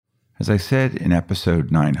As I said in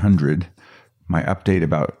episode 900, my update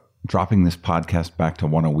about dropping this podcast back to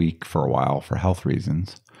one a week for a while for health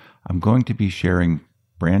reasons, I'm going to be sharing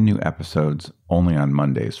brand new episodes only on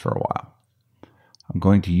Mondays for a while. I'm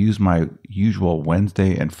going to use my usual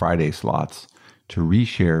Wednesday and Friday slots to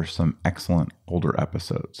reshare some excellent older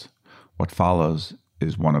episodes. What follows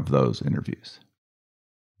is one of those interviews.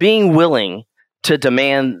 Being willing to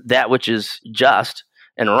demand that which is just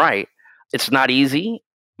and right, it's not easy.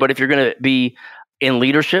 But if you're going to be in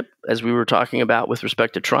leadership, as we were talking about with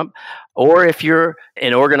respect to Trump, or if you're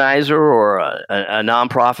an organizer or a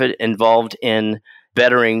nonprofit involved in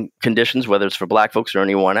bettering conditions, whether it's for Black folks or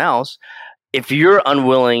anyone else, if you're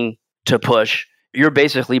unwilling to push, you're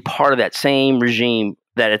basically part of that same regime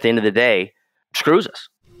that at the end of the day screws us.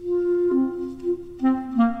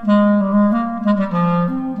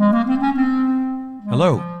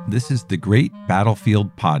 Hello, this is the Great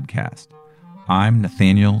Battlefield Podcast. I'm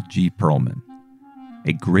Nathaniel G. Perlman.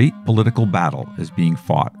 A great political battle is being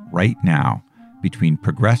fought right now between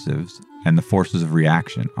progressives and the forces of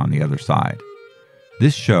reaction on the other side.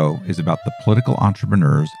 This show is about the political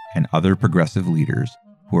entrepreneurs and other progressive leaders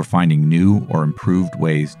who are finding new or improved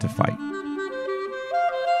ways to fight.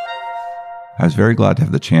 I was very glad to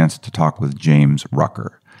have the chance to talk with James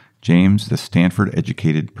Rucker. James is a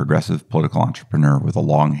Stanford-educated progressive political entrepreneur with a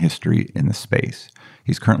long history in the space.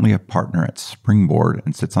 He's currently a partner at Springboard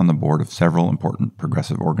and sits on the board of several important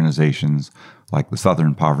progressive organizations like the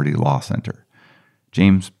Southern Poverty Law Center.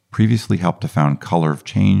 James previously helped to found Color of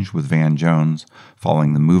Change with Van Jones,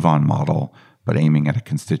 following the MoveOn model, but aiming at a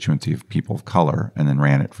constituency of people of color, and then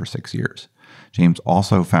ran it for 6 years. James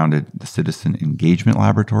also founded the Citizen Engagement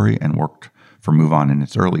Laboratory and worked for MoveOn in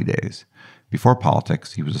its early days. Before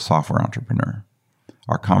politics, he was a software entrepreneur.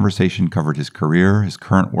 Our conversation covered his career, his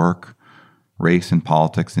current work, race and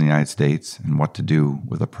politics in the United States, and what to do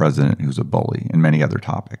with a president who's a bully, and many other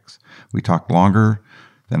topics. We talked longer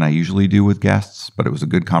than I usually do with guests, but it was a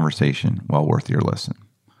good conversation, well worth your listen.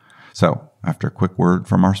 So, after a quick word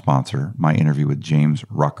from our sponsor, my interview with James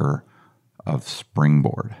Rucker of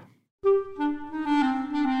Springboard.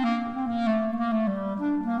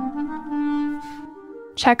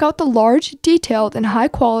 Check out the large, detailed, and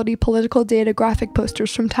high-quality political data graphic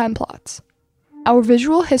posters from Time Plots. Our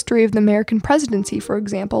visual history of the American presidency, for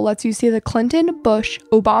example, lets you see the Clinton, Bush,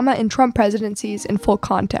 Obama, and Trump presidencies in full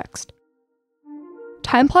context.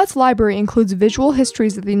 Time Plots library includes visual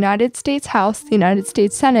histories of the United States House, the United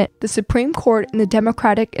States Senate, the Supreme Court, and the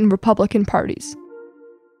Democratic and Republican parties.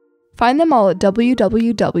 Find them all at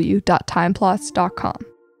www.timeplots.com.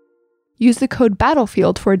 Use the code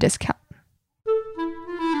BATTLEFIELD for a discount.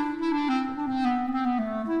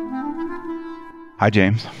 Hi,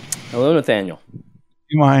 James. Hello, Nathaniel. Do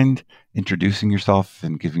you mind introducing yourself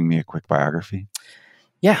and giving me a quick biography?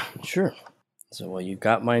 Yeah, sure. So, you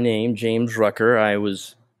got my name, James Rucker. I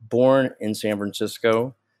was born in San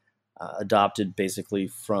Francisco, adopted basically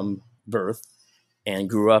from birth, and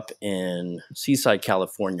grew up in Seaside,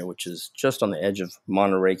 California, which is just on the edge of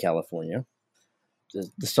Monterey, California.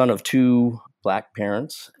 The son of two Black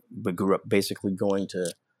parents, but grew up basically going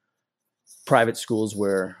to private schools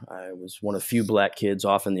where I was one of few Black kids,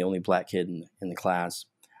 often the only Black kid in the class.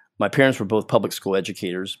 My parents were both public school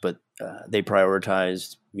educators, but they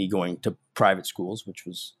prioritized me going to private schools, which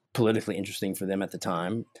was politically interesting for them at the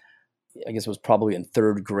time. I guess it was probably in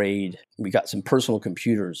third grade. We got some personal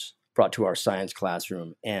computers brought to our science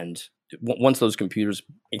classroom. And once those computers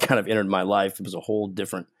kind of entered my life, it was a whole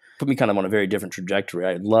different, put me kind of on a very different trajectory.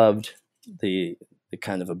 I loved the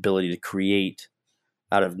kind of ability to create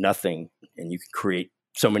out of nothing, and you can create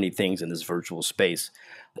so many things in this virtual space.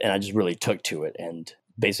 And I just really took to it. And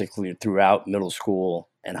basically throughout middle school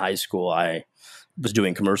and high school, I was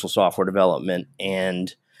doing commercial software development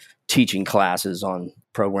and teaching classes on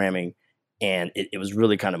programming. And it was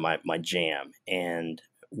really kind of my jam. And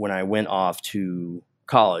when I went off to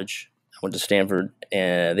college, I went to Stanford,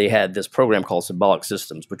 and they had this program called Symbolic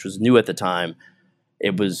Systems, which was new at the time.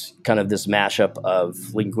 It was kind of this mashup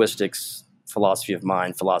of linguistics, philosophy of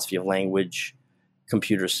mind, philosophy of language,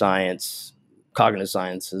 computer science, cognitive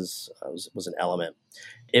sciences was an element.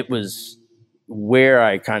 It was where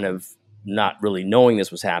I kind of, not really knowing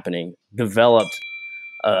this was happening, developed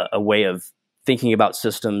a way of thinking about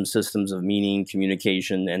systems of meaning,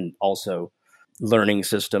 communication, and also learning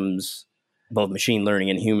systems, both machine learning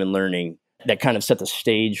and human learning, that kind of set the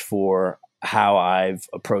stage for how I've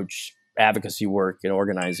approached advocacy work and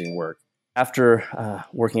organizing work. After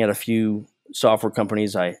working at a few software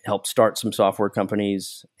companies, I helped start some software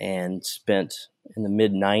companies and spent in the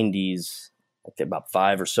mid-90s, about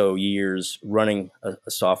 5 or so years, running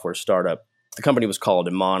a software startup. The company was called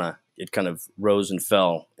Imana. it kind of rose and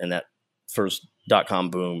fell in that first .com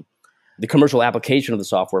boom. The commercial application of the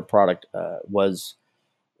software product was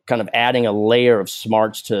kind of adding a layer of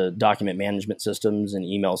smarts to document management systems and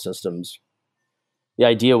email systems. The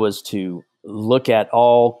idea was to look at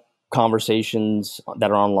all conversations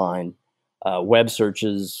that are online, web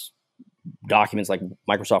searches, documents like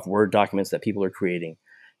Microsoft Word documents that people are creating,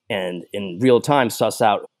 and in real time suss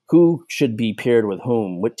out who should be paired with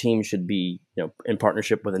whom, what team should be in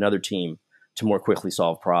partnership with another team to more quickly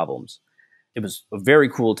solve problems. It was a very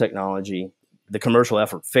cool technology. The commercial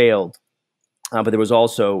effort failed, but there was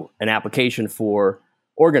also an application for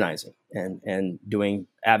organizing and doing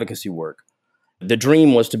advocacy work. The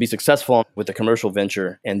dream was to be successful with the commercial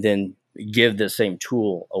venture and then give the same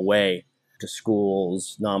tool away to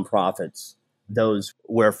schools, nonprofits, those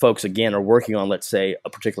where folks, again, are working on, let's say, a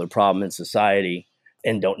particular problem in society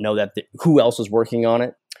and don't know that who else is working on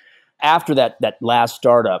it. After that last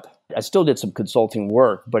startup, I still did some consulting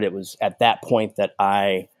work, but it was at that point that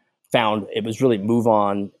I found it was really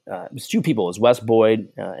MoveOn. It was two people. It was Wes Boyd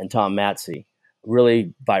and Tom Matsey,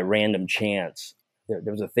 really by random chance.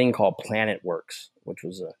 There was a thing called Planet Works, which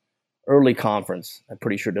was an early conference. I'm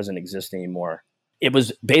pretty sure it doesn't exist anymore. It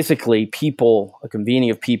was basically a convening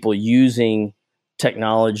of people using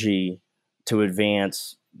technology to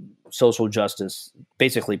advance social justice,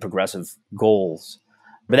 basically progressive goals.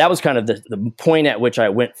 But that was kind of the point at which I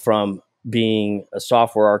went from being a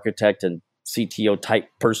software architect and CTO type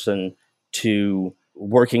person to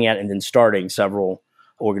working at and then starting several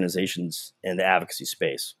organizations in the advocacy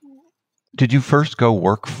space. Did you first go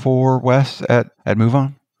work for Wes at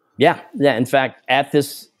MoveOn? Yeah. In fact, at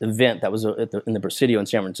this event that was in the Presidio in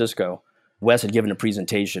San Francisco, Wes had given a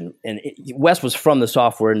presentation, and Wes was from the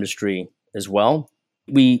software industry as well.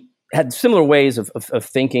 We had similar ways of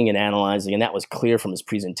thinking and analyzing, and that was clear from his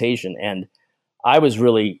presentation. And I was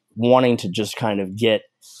really wanting to just kind of get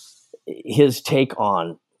his take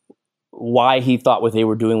on why he thought what they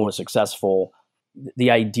were doing was successful,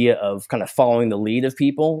 the idea of kind of following the lead of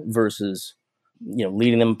people versus,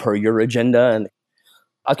 leading them per your agenda. And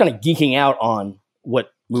I was kind of geeking out on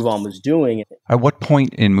what MoveOn was doing. At what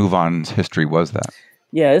point in MoveOn's history was that?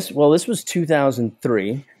 Yeah, this was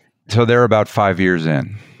 2003. So they're about 5 years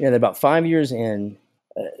in. Yeah, they're about 5 years in.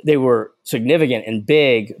 They were significant and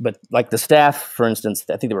big, but like the staff, for instance,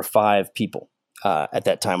 I think there were 5 people at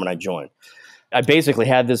that time when I joined. I basically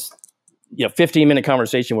had this 15-minute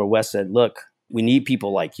conversation where Wes said, look, we need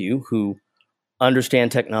people like you who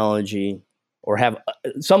understand technology or have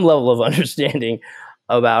some level of understanding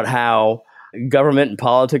about how government and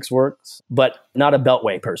politics works, but not a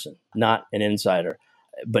beltway person, not an insider,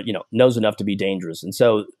 but knows enough to be dangerous. And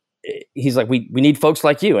so he's like, we need folks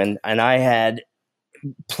like you. And I had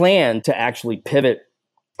planned to actually pivot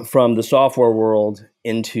from the software world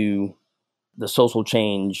into the social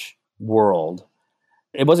change world.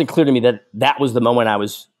 It wasn't clear to me that was the moment I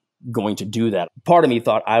was going to do that. Part of me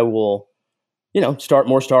thought I will, start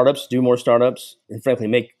more startups, do more startups, and frankly,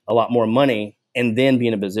 make a lot more money, and then be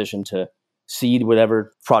in a position to seed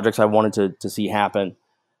whatever projects I wanted to see happen.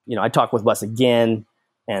 I talked with Wes again,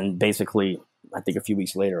 and basically, I think a few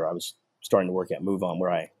weeks later, I was starting to work at MoveOn,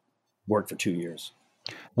 where I worked for 2 years.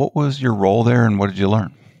 What was your role there, and what did you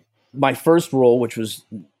learn? My first role, which was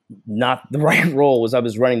not the right role, was I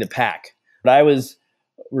was running the PAC. But I was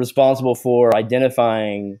responsible for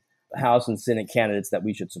identifying House and Senate candidates that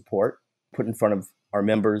we should support, put in front of our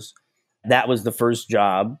members. That was the first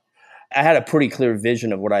job. I had a pretty clear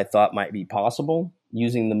vision of what I thought might be possible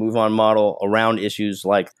using the MoveOn model around issues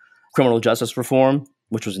like criminal justice reform,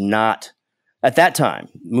 which was not, at that time,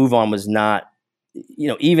 MoveOn was not,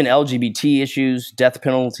 even LGBT issues, death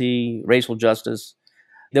penalty, racial justice.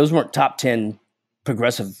 Those weren't top 10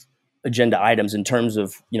 progressive agenda items in terms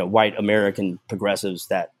of, white American progressives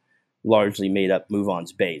that largely made up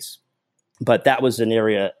MoveOn's base. But that was an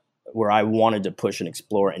area where I wanted to push and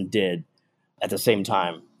explore, and did at the same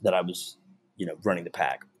time that I was, running the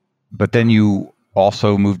PAC. But then you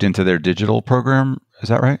also moved into their digital program. Is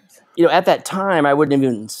that right? At that time, I wouldn't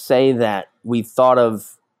even say that we thought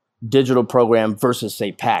of digital program versus,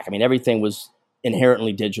 say, PAC. I mean, everything was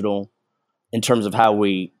inherently digital in terms of how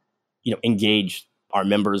we, engage our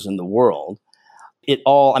members in the world.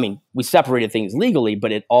 We separated things legally,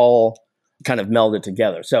 but it all kind of melded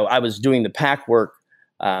together. So I was doing the PAC work,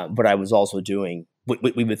 but I was also doing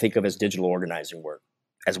what we would think of as digital organizing work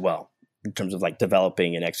as well, in terms of like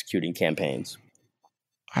developing and executing campaigns.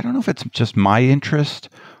 I don't know if it's just my interest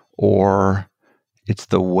or it's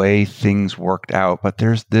the way things worked out, but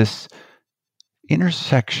there's this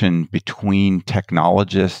intersection between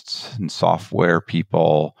technologists and software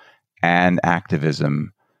people and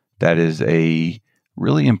activism that is a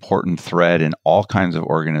really important thread in all kinds of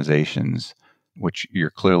organizations, which you're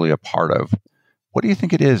clearly a part of. What do you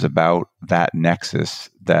think it is about that nexus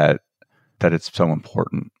that it's so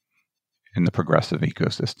important in the progressive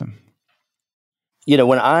ecosystem?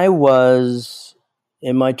 When I was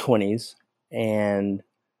in my 20s and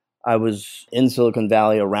I was in Silicon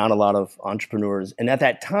Valley around a lot of entrepreneurs, and at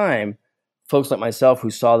that time, folks like myself who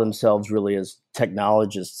saw themselves really as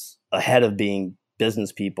technologists ahead of being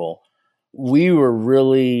business people, we were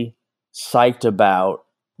really psyched about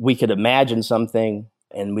we could imagine something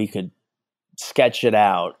and we could sketch it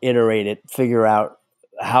out, iterate it, figure out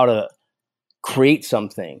how to create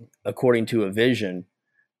something according to a vision.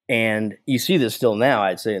 And you see this still now,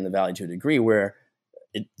 I'd say, in the Valley to a degree, where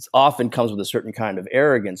it often comes with a certain kind of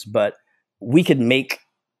arrogance, but we could make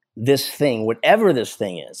this thing, whatever this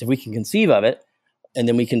thing is, if we can conceive of it, and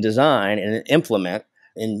then we can design and implement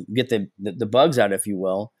and get the bugs out, if you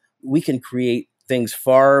will, we can create things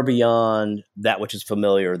far beyond that which is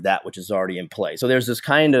familiar, that which is already in play. So there's this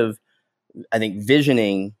kind of, I think,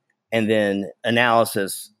 visioning and then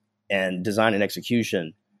analysis and design and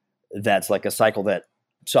execution that's like a cycle that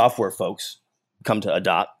software folks come to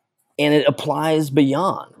adopt, and it applies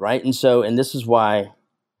beyond, right? And this is why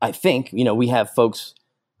I think, we have folks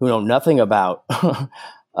who know nothing about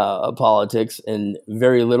politics and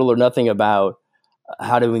very little or nothing about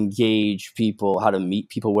how to engage people, how to meet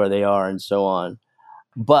people where they are, and so on.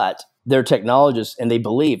 But they're technologists and they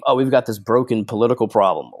believe, we've got this broken political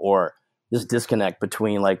problem or this disconnect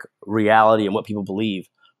between like reality and what people believe.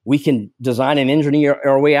 We can design and engineer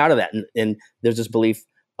our way out of that. And there's this belief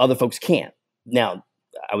other folks can't. Now,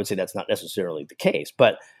 I would say that's not necessarily the case,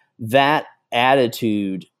 but that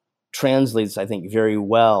attitude translates, I think, very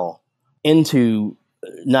well into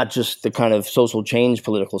not just the kind of social change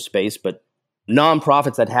political space, but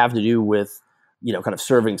nonprofits that have to do with, kind of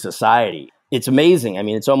serving society. It's amazing. I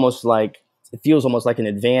mean, it feels almost like an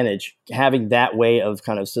advantage having that way of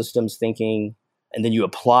kind of systems thinking, and then you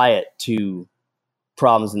apply it to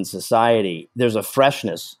problems in society. There's a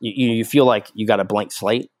freshness. You feel like you got a blank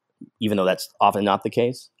slate, even though that's often not the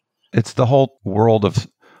case. It's the whole world of,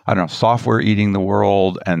 software eating the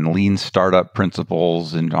world and lean startup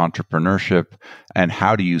principles and entrepreneurship, and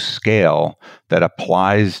how do you scale that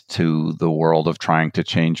applies to the world of trying to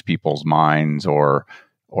change people's minds or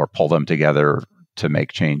pull them together to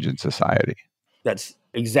make change in society. That's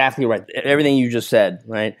exactly right. Everything you just said,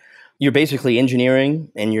 right? You're basically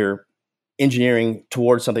engineering, and you're engineering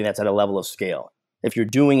towards something that's at a level of scale. If you're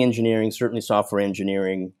doing engineering, certainly software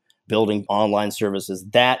engineering, building online services,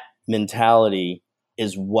 that mentality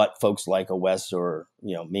is what folks like a Wes or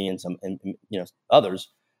me and some others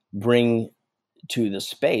bring to the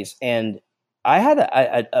space. And I had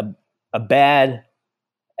a bad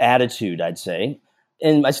attitude, I'd say,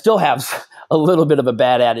 and I still have a little bit of a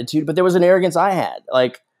bad attitude. But there was an arrogance I had,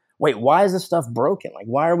 like, wait, why is this stuff broken? Like,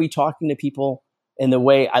 why are we talking to people in the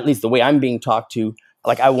way, at least the way I'm being talked to?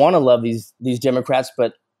 Like, I want to love these Democrats,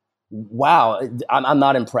 but wow, I'm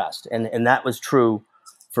not impressed. And that was true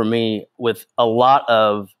for me with a lot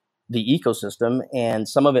of the ecosystem, and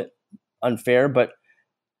some of it unfair. But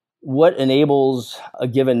what enables a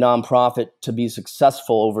given nonprofit to be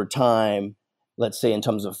successful over time, let's say in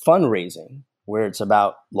terms of fundraising, where it's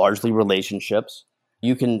about largely relationships,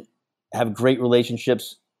 you can have great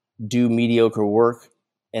relationships, do mediocre work,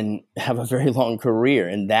 and have a very long career.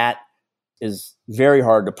 And that is very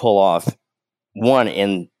hard to pull off, one,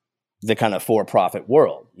 in the kind of for-profit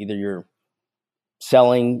world. Either you're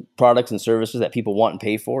selling products and services that people want and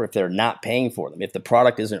pay for. If they're not paying for them, if the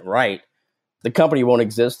product isn't right, the company won't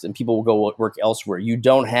exist and people will go work elsewhere. You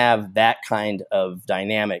don't have that kind of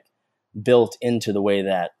dynamic built into the way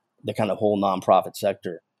that the kind of whole nonprofit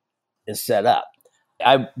sector is set up.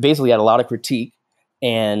 I basically had a lot of critique,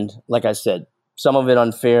 and like I said, some of it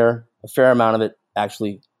unfair, a fair amount of it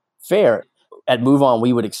actually fair. At MoveOn,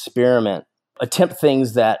 we would experiment, attempt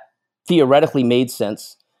things that theoretically made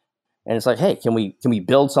sense. And it's like, hey, can we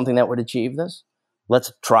build something that would achieve this?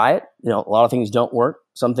 Let's try it. A lot of things don't work.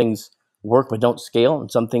 Some things work but don't scale, and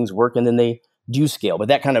some things work and then they do scale. But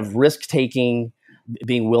that kind of risk taking,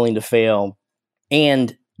 being willing to fail,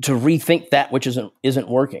 and to rethink that which isn't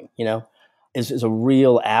working, is a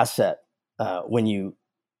real asset when you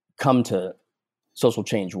come to social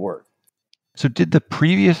change work. So did the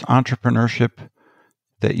previous entrepreneurship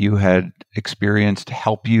that you had experienced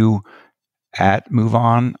help you at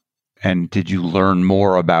MoveOn? And did you learn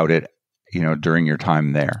more about it, during your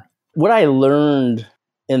time there? What I learned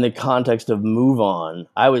in the context of MoveOn,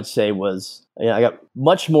 I would say was, I got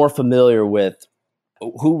much more familiar with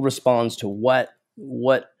who responds to what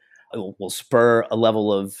will spur a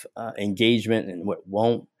level of engagement and what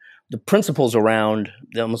won't. The principles around,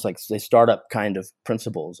 they're almost like they startup kind of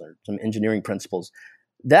principles or some engineering principles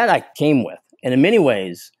that I came with. And in many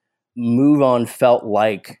ways, MoveOn felt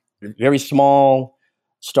like a very small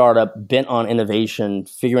startup bent on innovation,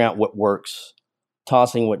 figuring out what works,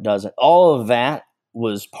 tossing what doesn't. All of that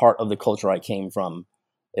was part of the culture I came from.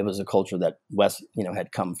 It was a culture that Wes,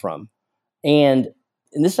 had come from. And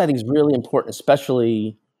this, I think, is really important,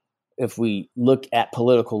 especially if we look at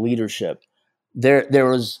political leadership. There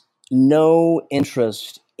was no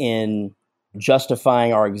interest in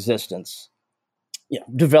justifying our existence,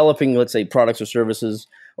 developing, let's say, products or services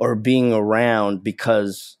or being around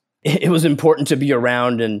because it was important to be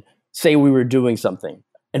around and say we were doing something.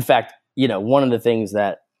 In fact, one of the things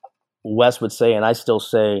that Wes would say, and I still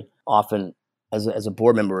say often as a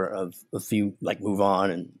board member of a few like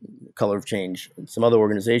MoveOn and Color of Change and some other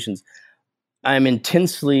organizations, I'm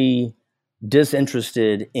intensely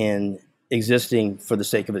disinterested in existing for the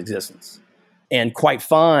sake of existence, and quite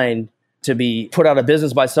fine to be put out of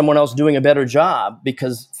business by someone else doing a better job,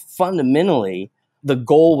 because fundamentally the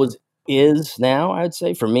goal is now, I'd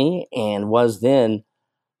say, for me, and was then,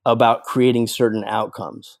 about creating certain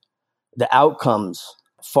outcomes. The outcomes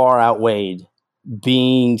far outweighed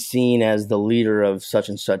being seen as the leader of such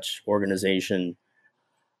and such organization.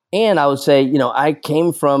 And I would say, I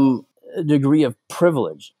came from a degree of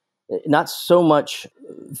privilege, not so much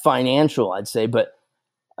financial, I'd say, but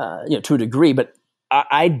to a degree, but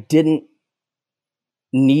I didn't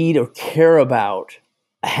need or care about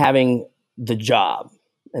having the job.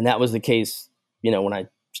 And that was the case, when I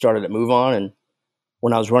started at MoveOn and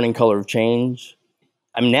when I was running Color of Change.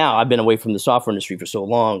 I've been away from the software industry for so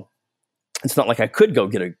long. It's not like I could go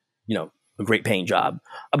get a great paying job,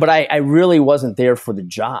 but I really wasn't there for the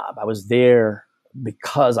job. I was there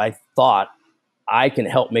because I thought I can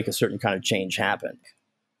help make a certain kind of change happen.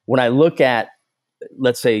 When I look at,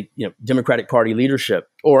 let's say, Democratic Party leadership,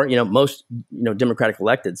 or, most, Democratic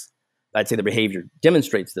electeds, I'd say the behavior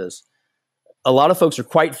demonstrates this. A lot of folks are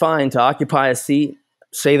quite fine to occupy a seat,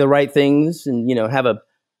 say the right things, and, have a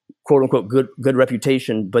quote unquote good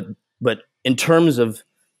reputation. But in terms of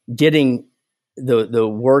getting the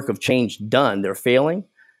work of change done, they're failing.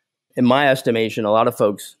 In my estimation, a lot of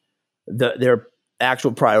folks, their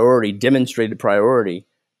actual priority, demonstrated priority,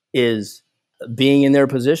 is being in their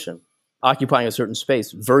position, occupying a certain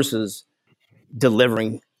space versus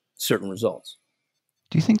delivering certain results.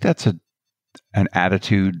 Do you think that's an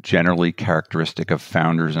attitude generally characteristic of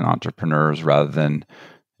founders and entrepreneurs rather than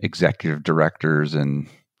executive directors and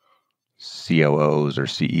COOs or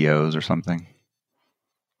CEOs or something?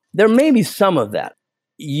 There may be some of that.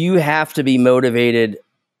 You have to be motivated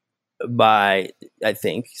by, I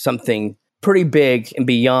think, something pretty big and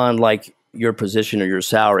beyond like your position or your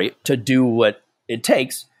salary to do what it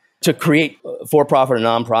takes to create for-profit or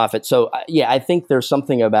nonprofit. So I think there's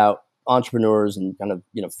something about entrepreneurs and kind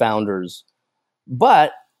of, founders.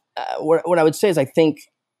 But what I would say is, I think,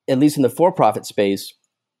 at least in the for-profit space,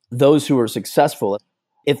 those who are successful,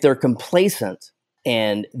 if they're complacent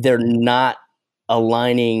and they're not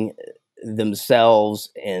aligning themselves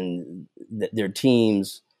and their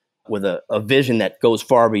teams with a vision that goes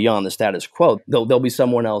far beyond the status quo, there'll be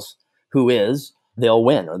someone else who is, they'll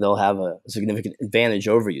win, or they'll have a significant advantage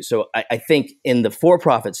over you. So I think in the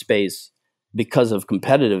for-profit space, because of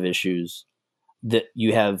competitive issues, that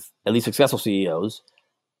you have at least successful CEOs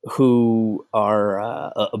who are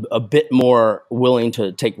a bit more willing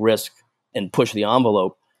to take risk and push the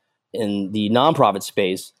envelope. In the nonprofit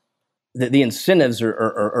space, the incentives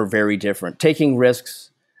are very different. Taking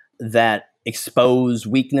risks that expose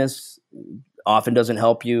weakness often doesn't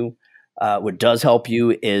help you. What does help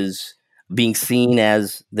you is being seen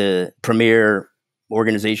as the premier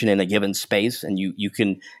organization in a given space. And you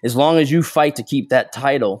can, as long as you fight to keep that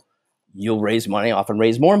title, you'll raise money, often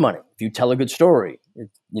raise more money. If you tell a good story,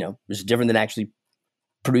 it's different than actually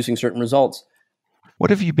producing certain results. What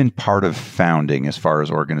have you been part of founding as far as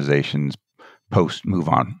organizations post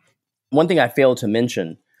MoveOn? One thing I failed to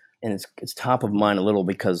mention, and it's top of mind a little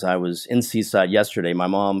because I was in Seaside yesterday. My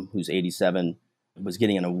mom, who's 87, was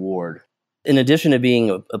getting an award. In addition to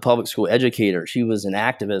being a public school educator, she was an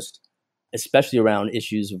activist, especially around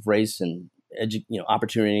issues of race and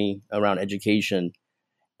opportunity around education.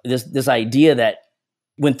 This idea that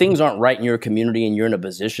when things aren't right in your community and you're in a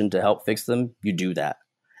position to help fix them, you do that.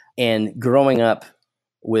 And growing up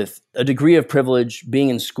with a degree of privilege, being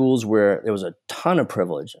in schools where there was a ton of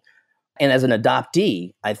privilege, and as an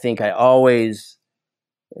adoptee, I think I always,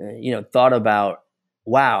 thought about,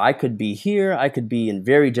 wow, I could be here. I could be in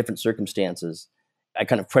very different circumstances. I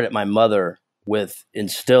kind of credit my mother with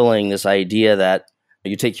instilling this idea that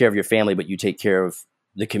you take care of your family, but you take care of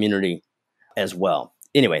the community as well.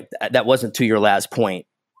 Anyway, that wasn't to your last point.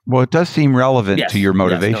 Well, it does seem relevant to your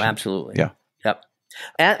motivation. Yes, no, absolutely. Yeah. Yep.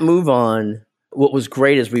 At MoveOn, what was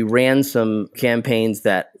great is we ran some campaigns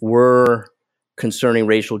that were concerning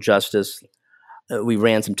racial justice. We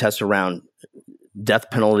ran some tests around death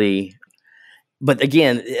penalty. But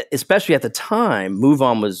again, especially at the time,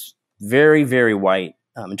 MoveOn was very, very white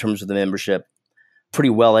in terms of the membership, pretty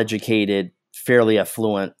well educated, fairly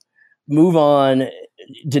affluent. MoveOn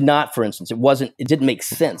did not, for instance, it didn't make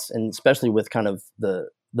sense, and especially with kind of the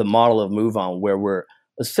model of MoveOn, where we're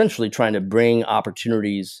essentially trying to bring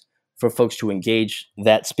opportunities for folks to engage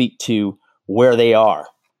that speak to where they are.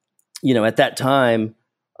 At that time,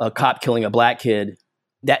 a cop killing a black kid,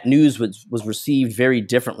 that news was received very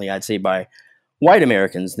differently, I'd say, by white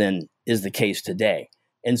Americans than is the case today.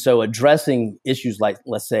 And so addressing issues like,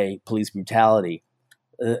 let's say, police brutality,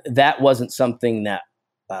 that wasn't something that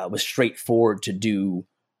was straightforward to do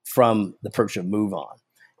from the perch of MoveOn.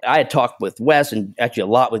 I had talked with Wes and actually a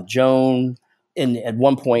lot with Joan. And at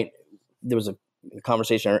one point, there was a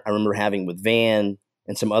conversation I remember having with Van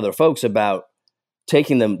and some other folks about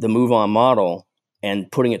taking the MoveOn model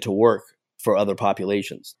and putting it to work for other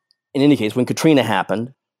populations. In any case, when Katrina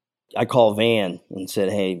happened, I called Van and said,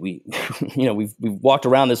 "Hey, we've walked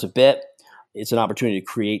around this a bit. It's an opportunity to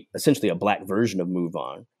create essentially a black version of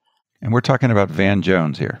MoveOn." And we're talking about Van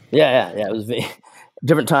Jones here. Yeah. It was a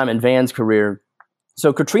different time in Van's career.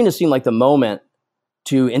 So Katrina seemed like the moment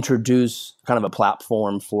to introduce kind of a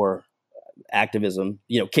platform for activism,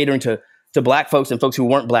 catering to black folks and folks who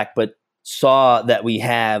weren't black, but saw that we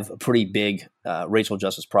have a pretty big racial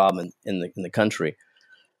justice problem in the country.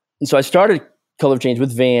 And so I started Color of Change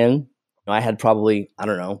with Van. I had probably,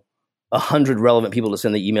 100 relevant people to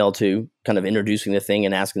send the email to, kind of introducing the thing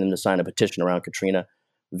and asking them to sign a petition around Katrina.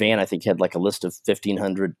 Van, I think, had like a list of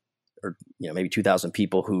 1,500 or maybe 2,000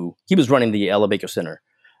 people who he was running the Ella Baker Center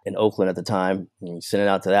in Oakland at the time. And he sent it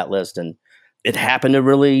out to that list, and it happened to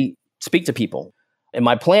really speak to people. And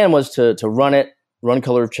my plan was to run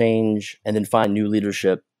Color of Change, and then find new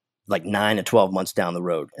leadership like 9 to 12 months down the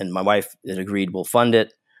road. And my wife had agreed, we'll fund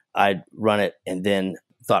it. I'd run it, and then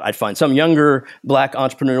thought I'd find some younger black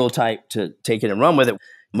entrepreneurial type to take it and run with it.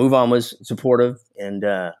 MoveOn was supportive, and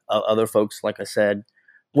other folks, like I said.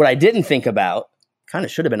 What I didn't think about, kind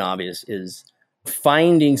of should have been obvious, is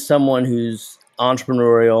finding someone who's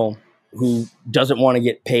entrepreneurial, who doesn't want to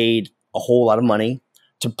get paid a whole lot of money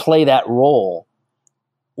to play that role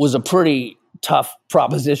was a pretty tough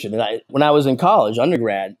proposition. And when I was in college,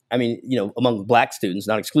 undergrad, among black students,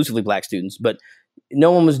 not exclusively black students, but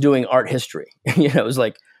no one was doing art history. It was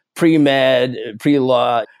like pre-med,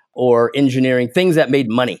 pre-law, or engineering, things that made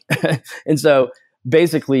money. And so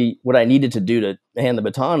basically what I needed to do to hand the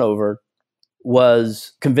baton over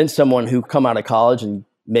was convince someone who come out of college and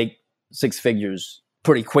make six figures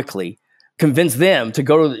pretty quickly, convince them to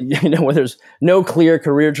go to, where there's no clear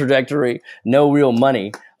career trajectory, no real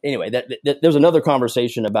money. Anyway, there's another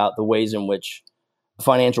conversation about the ways in which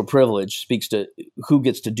financial privilege speaks to who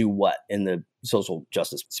gets to do what in the social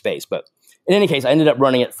justice space. But in any case, I ended up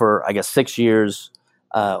running it for, 6 years.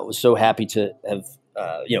 Was so happy to have,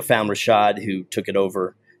 found Rashad, who took it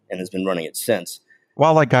over and has been running it since.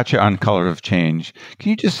 While I got you on Color of Change, can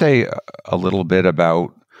you just say a little bit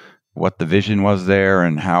about what the vision was there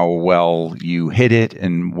and how well you hit it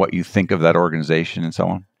and what you think of that organization and so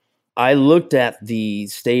on? I looked at the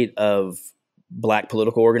state of black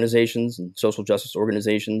political organizations and social justice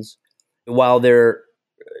organizations. While they're,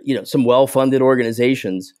 some well-funded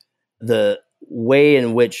organizations, the way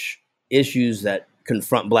in which issues that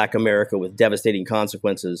confront Black America with devastating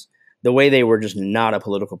consequences, the way they were just not a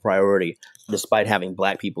political priority, despite having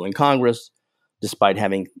Black people in Congress, despite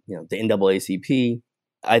having, the NAACP.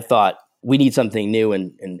 I thought we need something new,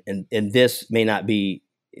 and this may not be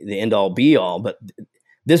the end-all be-all, but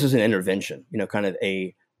this is an intervention, kind of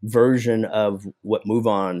a version of what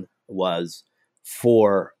MoveOn was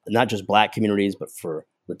for not just Black communities, but for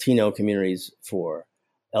Latino communities, for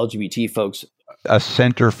LGBT folks. A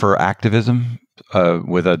center for activism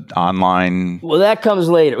with an online... Well, that comes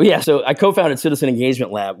later. Yeah, so I co-founded Citizen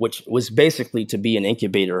Engagement Lab, which was basically to be an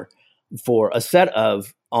incubator for a set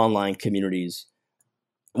of online communities.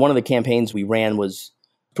 One of the campaigns we ran was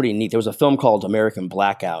pretty neat. There was a film called American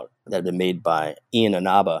Blackout that had been made by Ian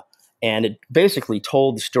Inaba, and it basically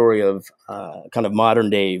told the story of kind of modern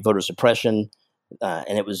day voter suppression,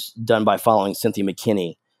 and it was done by following Cynthia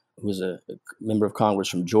McKinney, who was a member of Congress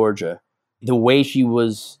from Georgia. The way she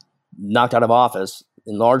was knocked out of office,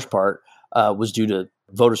 in large part, was due to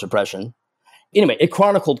voter suppression. Anyway, it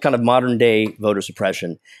chronicled kind of modern day voter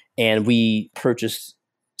suppression. And we purchased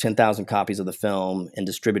 10,000 copies of the film and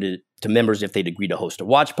distributed it to members if they'd agree to host a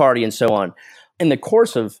watch party and so on. In the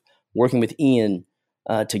course of working with Ian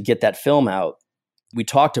to get that film out, we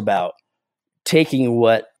talked about taking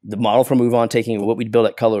what the model from MoveOn, taking what we'd built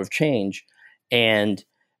at Color of Change and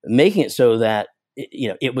making it so that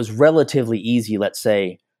it was relatively easy, let's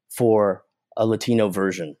say, for a Latino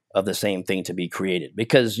version of the same thing to be created,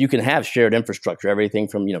 because you can have shared infrastructure, everything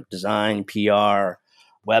from design, PR,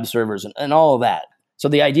 web servers, and all of that. So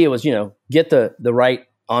the idea was, get the right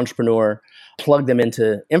entrepreneur, plug them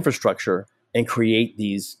into infrastructure, and create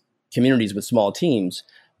these communities with small teams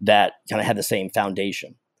that kind of had the same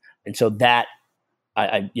foundation. And so that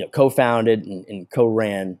I co-founded and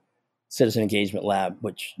co-ran Citizen Engagement Lab,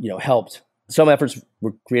 which helped. Some efforts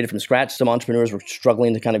were created from scratch. Some entrepreneurs were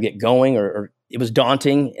struggling to kind of get going, or it was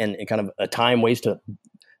daunting and kind of a time waste to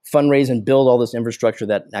fundraise and build all this infrastructure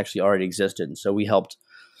that actually already existed. And so we helped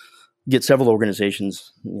get several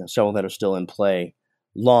organizations, several that are still in play,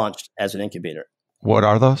 launched as an incubator. What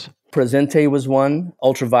are those? Presente was one.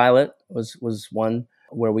 Ultraviolet was one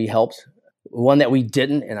where we helped. One that we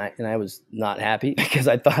didn't, and I was not happy because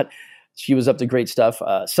I thought she was up to great stuff.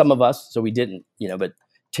 Some of us, so we didn't, but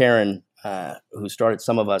Taryn, who started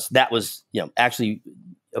Some of Us, that was, actually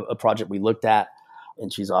a project we looked at,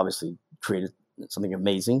 and she's obviously created something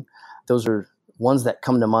amazing. Those are ones that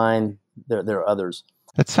come to mind. There are others.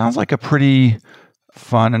 That sounds like a pretty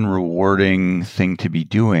fun and rewarding thing to be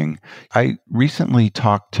doing. I recently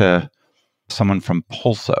talked to someone from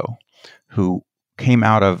Pulso who came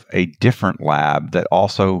out of a different lab that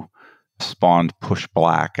also spawned Push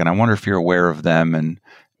Black. And I wonder if you're aware of them and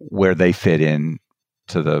where they fit in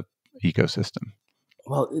to the ecosystem.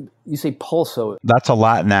 Well, you say Pulso. That's a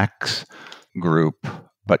Latinx group,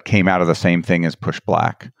 but came out of the same thing as Push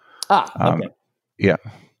Black. Okay. Yeah.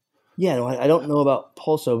 Yeah, no, I don't know about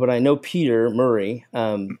Pulso, but I know Peter Murray.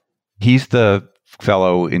 He's the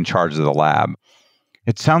fellow in charge of the lab.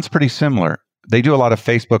 It sounds pretty similar. They do a lot of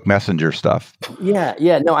Facebook Messenger stuff.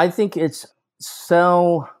 Yeah. No, I think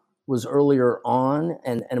Cell was earlier on,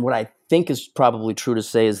 and what I think is probably true to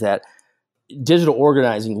say is that digital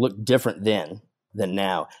organizing looked different then than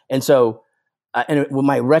now. And so, and with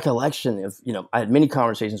my recollection of, I had many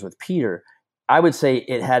conversations with Peter, I would say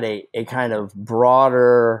it had a kind of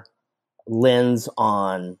broader lens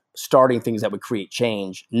on starting things that would create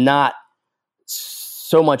change, not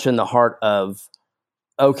so much in the heart of,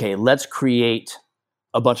 okay, let's create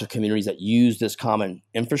a bunch of communities that use this common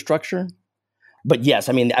infrastructure. But yes,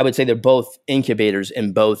 I would say they're both incubators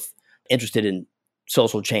and both interested in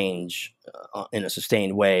social change in a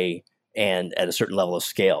sustained way and at a certain level of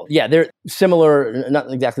scale. Yeah, they're similar,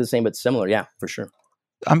 not exactly the same, but similar. Yeah, for sure.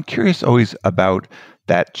 I'm curious always about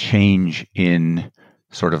that change in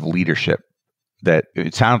sort of leadership that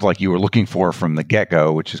it sounds like you were looking for from the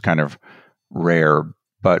get-go, which is kind of rare,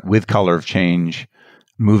 but with Color of Change,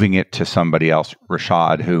 moving it to somebody else,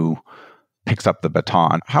 Rashad, who picks up the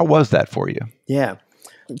baton. How was that for you? Yeah.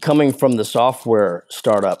 Coming from the software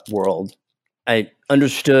startup world, I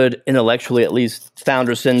understood intellectually, at least,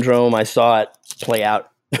 founder syndrome. I saw it play out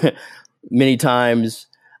many times.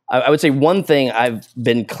 I would say one thing I've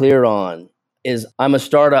been clear on is I'm a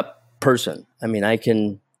startup person. I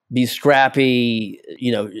can be scrappy,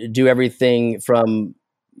 do everything from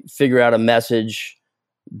figure out a message,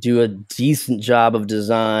 do a decent job of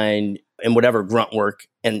design and whatever grunt work,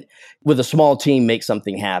 and with a small team, make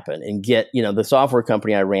something happen and get, the software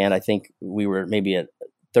company I ran, I think we were maybe at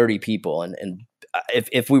 30 people. And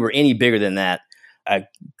if we were any bigger than that, I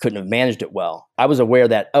couldn't have managed it well. I was aware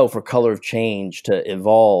that, for Color of Change to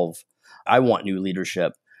evolve, I want new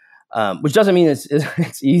leadership, which doesn't mean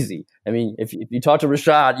it's easy. If you talk to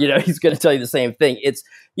Rashad, he's going to tell you the same thing. It's,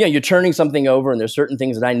 you're turning something over, and there's certain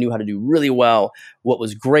things that I knew how to do really well. What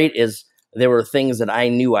was great is there were things that I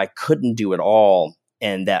knew I couldn't do at all,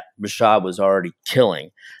 and that Rashad was already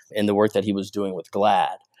killing in the work that he was doing with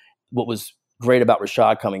GLAD. What was great about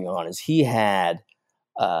Rashad coming on is he had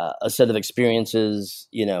a set of experiences,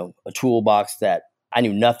 a toolbox that I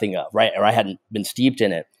knew nothing of, right? Or I hadn't been steeped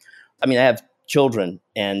in it. I have children,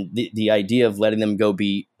 and the idea of letting them go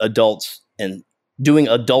be adults and doing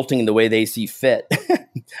adulting the way they see fit,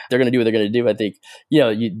 they're going to do what they're going to do. I think,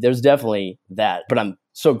 there's definitely that, but I'm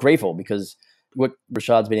so grateful because what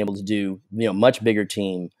Rashad's been able to do, much bigger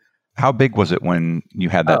team. How big was it when you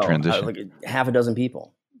had that transition? Like half a dozen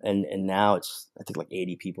people. And now it's, I think, like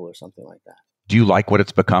 80 people or something like that. Do you like what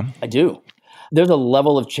it's become? I do. There's a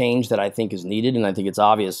level of change that I think is needed. And I think it's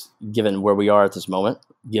obvious given where we are at this moment,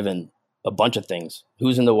 given a bunch of things.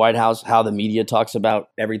 Who's in the White House, how the media talks about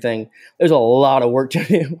everything. There's a lot of work to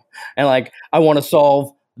do. And like, I want to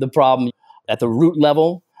solve the problem at the root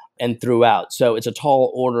level and throughout. So it's a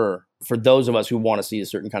tall order for those of us who want to see a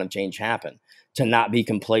certain kind of change happen, to not be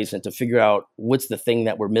complacent, to figure out what's the thing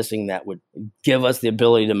that we're missing that would give us the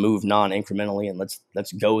ability to move non-incrementally, and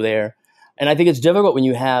let's go there. And I think it's difficult when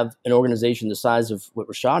you have an organization the size of what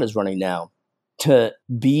Rashad is running now to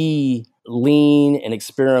be lean and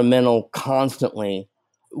experimental constantly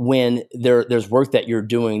when there's work that you're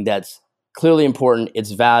doing that's clearly important,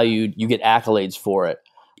 it's valued, you get accolades for it.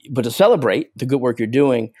 But to celebrate the good work you're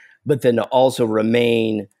doing, but then to also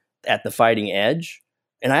remain at the fighting edge.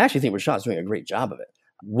 And I actually think Rashad's doing a great job of it.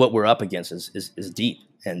 What we're up against is deep.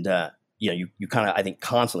 And you kind of, I think,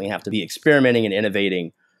 constantly have to be experimenting and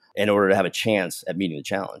innovating in order to have a chance at meeting the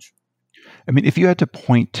challenge. I mean, if you had to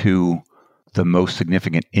point to the most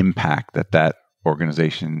significant impact that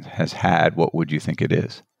organization has had, what would you think it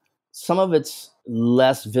is? Some of it's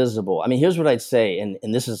less visible. I mean, here's what I'd say, and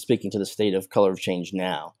this is speaking to the state of color of change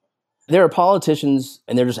now. There are politicians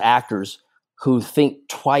and they're just actors who think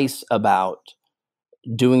twice about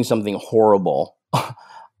doing something horrible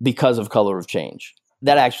because of color of change.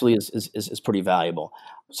 That actually is pretty valuable.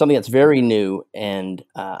 Something that's very new and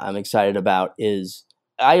I'm excited about is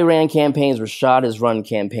I ran campaigns, Rashad has run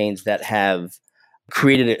campaigns that have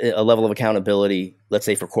created a level of accountability, let's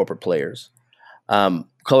say for corporate players.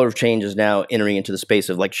 Color of change is now entering into the space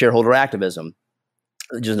of like shareholder activism,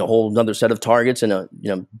 just a whole other set of targets and a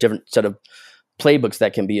different set of playbooks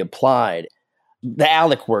that can be applied. The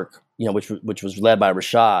ALEC work, which was led by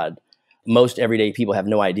Rashad, most everyday people have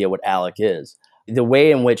no idea what ALEC is. The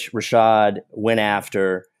way in which Rashad went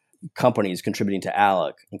after companies contributing to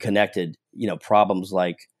ALEC and connected, problems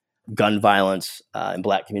like gun violence in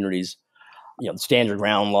Black communities, stand your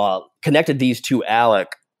ground law, connected these to ALEC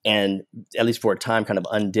and at least for a time kind of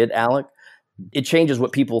undid ALEC. It changes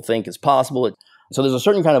what people think is possible. So there's a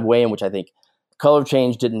certain kind of way in which I think color of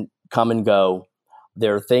change didn't come and go.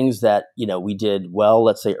 There are things that, we did well,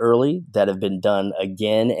 let's say early, that have been done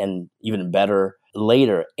again and even better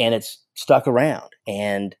later, and it's stuck around.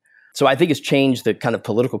 And so I think it's changed the kind of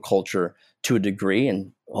political culture to a degree,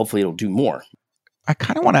 and hopefully it'll do more. I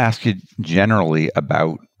kind of want to ask you generally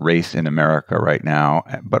about race in America right now,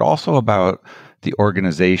 but also about the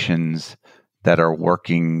organizations that are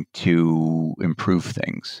working to improve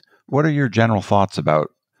things. What are your general thoughts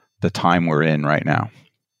about the time we're in right now?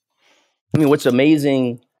 I mean, what's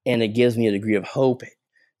amazing, and it gives me a degree of hope,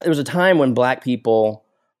 there was a time when Black people,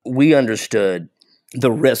 we understood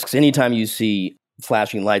the risks. Anytime you see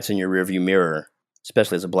flashing lights in your rearview mirror,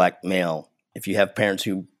 especially as a Black male, if you have parents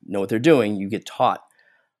who know what they're doing, you get taught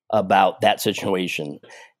about that situation.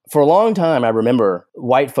 For a long time, I remember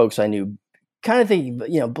white folks I knew kind of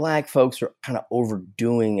thinking, Black folks are kind of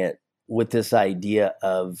overdoing it with this idea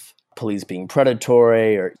of police being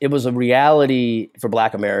predatory, or it was a reality for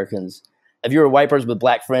Black Americans. If you're a white person with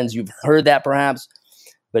Black friends, you've heard that perhaps,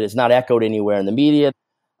 but it's not echoed anywhere in the media.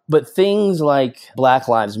 But things like Black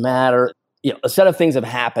Lives Matter, a set of things have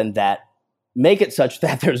happened that make it such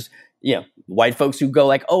that there's, white folks who go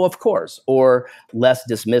like, oh, of course, or less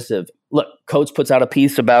dismissive. Look, Coates puts out a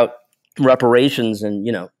piece about reparations,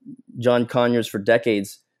 and, John Conyers for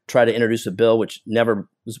decades tried to introduce a bill which never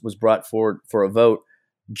was brought forward for a vote,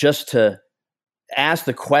 just to ask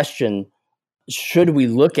the question, should we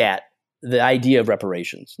look at the idea of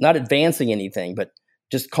reparations? Not advancing anything, but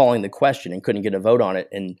just calling the question, and couldn't get a vote on it.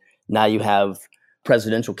 And now you have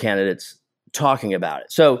presidential candidates talking about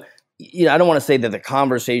it. So, I don't want to say that the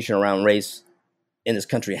conversation around race in this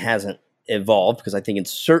country hasn't evolved, because I think in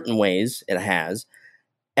certain ways it has.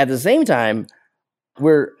 At the same time,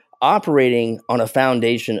 we're operating on a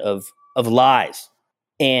foundation of lies.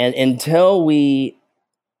 And until we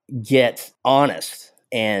get honest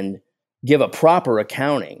and give a proper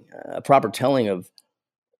accounting, a proper telling of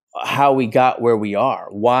how we got where we are,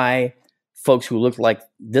 why folks who look like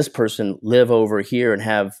this person live over here and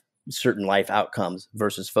have certain life outcomes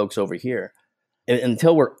versus folks over here. And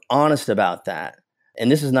until we're honest about that,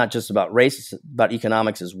 and this is not just about race, it's about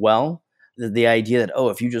economics as well. The idea that,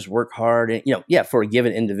 if you just work hard, and, for a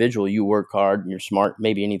given individual, you work hard and you're smart,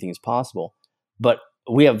 maybe anything is possible. But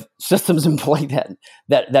we have systems in play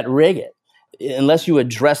that rig it. Unless you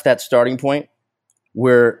address that starting point,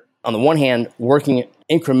 we're, on the one hand, working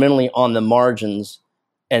incrementally on the margins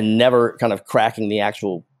and never kind of cracking the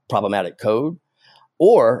actual problematic code,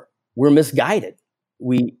 or we're misguided.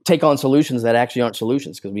 We take on solutions that actually aren't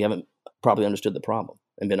solutions because we haven't properly understood the problem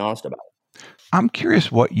and been honest about it. I'm curious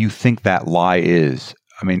what you think that lie is.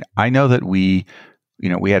 I mean, I know that we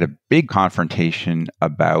had a big confrontation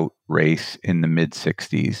about race in the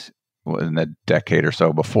mid-'60s, in the decade or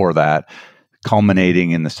so before that,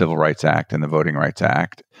 culminating in the Civil Rights Act and the Voting Rights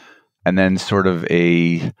Act, and then sort of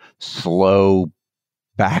a slow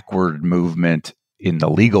backward movement in the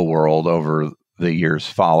legal world over the years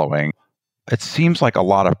following. It seems like a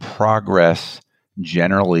lot of progress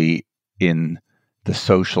generally in the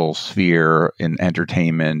social sphere, in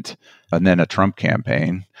entertainment, and then a Trump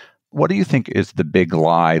campaign. What do you think is the big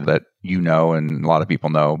lie that you know and a lot of people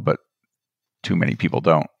know, but too many people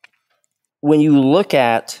don't? When you look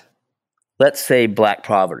at, let's say, Black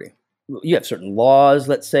poverty, you have certain laws,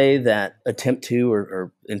 let's say, that attempt to,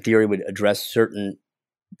 or in theory would address certain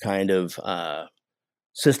kind of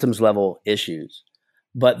systems level issues.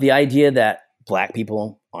 But the idea that Black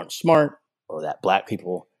people aren't smart, or that Black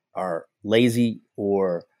people are lazy,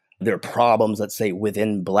 or there are problems, let's say,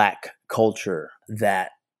 within Black culture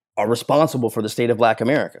that are responsible for the state of Black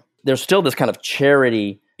America. There's still this kind of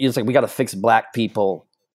charity. It's like, we got to fix Black people.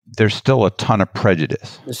 There's still a ton of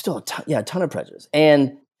prejudice. There's still a ton of prejudice.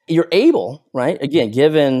 And you're able, right, again,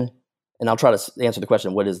 given, and I'll try to answer the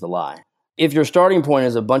question, what is the lie? If your starting point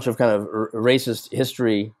is a bunch of kind of racist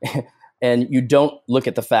history and you don't look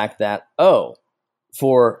at the fact that,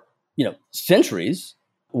 for, centuries,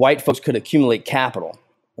 white folks could accumulate capital,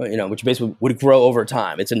 which basically would grow over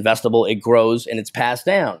time. It's investable, it grows, and it's passed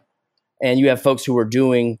down. And you have folks who are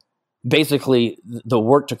doing basically the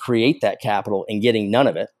work to create that capital and getting none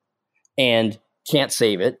of it, and can't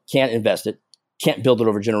save it, can't invest it, can't build it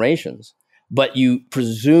over generations. But you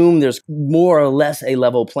presume there's more or less a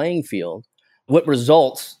level playing field. What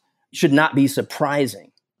results should not be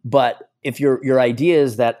surprising. But if your idea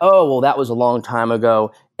is that, that was a long time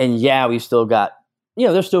ago, and we've still got,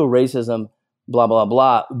 there's still racism, blah, blah,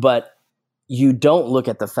 blah. But you don't look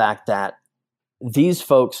at the fact that these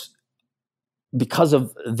folks, because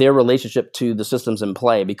of their relationship to the systems in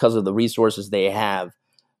play, because of the resources they have,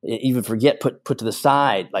 even put to the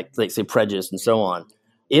side, like say prejudice and so on,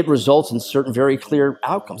 it results in certain very clear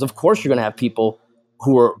outcomes. Of course, you're going to have people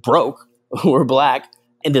who are broke, who are Black,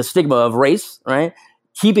 and the stigma of race, right?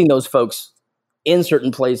 Keeping those folks in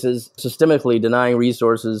certain places, systemically denying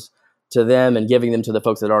resources to them and giving them to the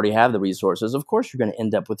folks that already have the resources. Of course, you're going to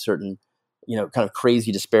end up with certain, kind of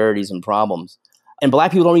crazy disparities and problems. And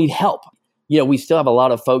Black people don't need help. We still have a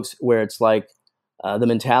lot of folks where it's like the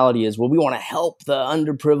mentality is, well, we want to help the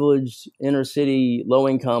underprivileged inner city, low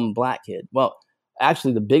income Black kid. Well,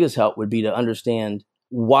 actually, the biggest help would be to understand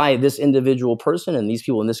why this individual person and these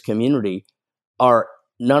people in this community are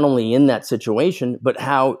not only in that situation, but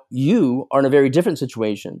how you are in a very different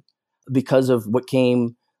situation because of what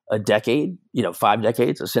came a decade, 5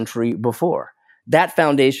 decades, a century before. That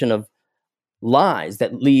foundation of lies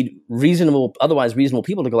that lead otherwise reasonable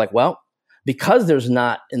people to go like, well, because there's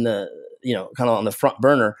not in the, kind of on the front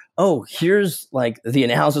burner, here's like the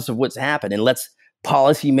analysis of what's happened, and let's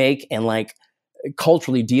policy make and like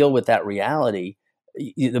culturally deal with that reality.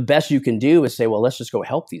 The best you can do is say, well, let's just go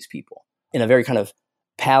help these people in a very kind of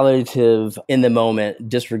palliative, in the moment,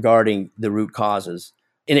 disregarding the root causes.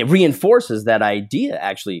 And it reinforces that idea,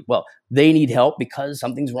 actually, well, they need help because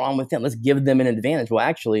something's wrong with them. Let's give them an advantage. Well,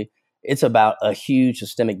 actually, it's about a huge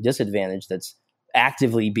systemic disadvantage that's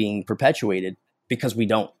actively being perpetuated because we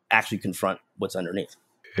don't actually confront what's underneath.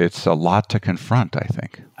 It's a lot to confront, I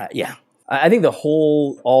think. I think the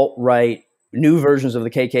whole alt-right, new versions of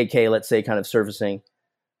the KKK, let's say, kind of surfacing,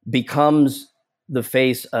 becomes the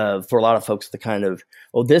face of, for a lot of folks, the kind of,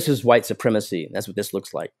 this is white supremacy. That's what this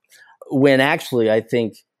looks like. When actually, I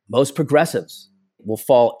think most progressives will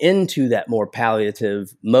fall into that more palliative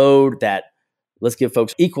mode, that let's give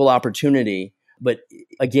folks equal opportunity, but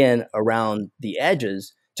again, around the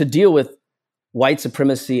edges, to deal with white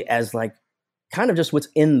supremacy as like kind of just what's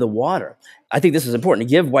in the water. I think this is important,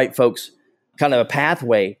 to give white folks kind of a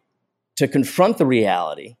pathway to confront the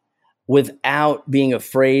reality without being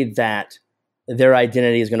afraid that their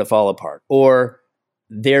identity is going to fall apart, or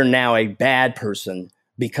they're now a bad person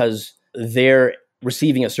because they're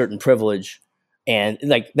receiving a certain privilege, and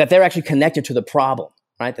like that they're actually connected to the problem,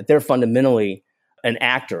 right? That they're fundamentally an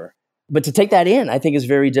actor. But to take that in, I think, is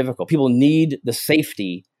very difficult. People need the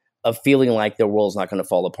safety of feeling like their world's not going to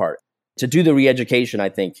fall apart. To do the re-education, I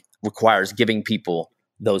think, requires giving people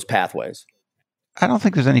those pathways. I don't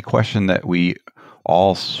think there's any question that we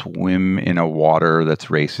all swim in a water that's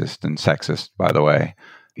racist and sexist, by the way,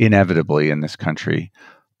 inevitably in this country.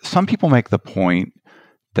 Some people make the point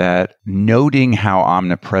that noting how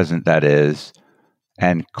omnipresent that is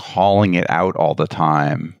and calling it out all the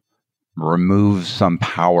time removes some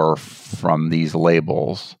power from these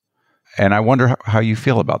labels. And I wonder how you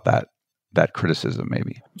feel about that criticism,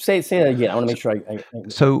 maybe. Say that again. I want to make sure I...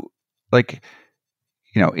 So like,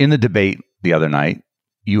 in the debate the other night,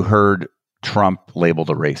 you heard Trump labeled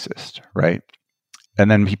a racist, right? And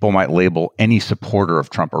then people might label any supporter of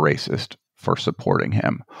Trump a racist for supporting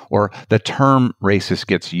him. Or the term racist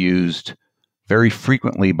gets used very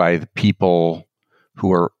frequently by the people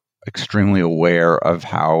who are extremely aware of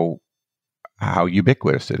how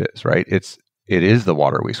ubiquitous it is, right? It is the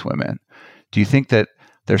water we swim in. Do you think that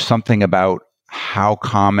there's something about how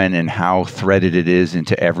common and how threaded it is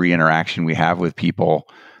into every interaction we have with people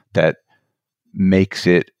that makes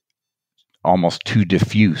it almost too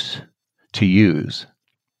diffuse to use?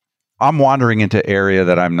 I'm wandering into area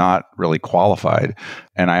that I'm not really qualified,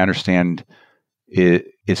 and I understand it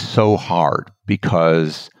is so hard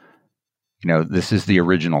because this is the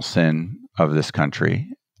original sin of this country,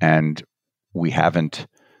 and we haven't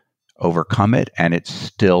overcome it, and it's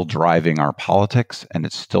still driving our politics, and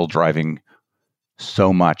it's still driving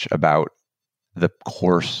so much about the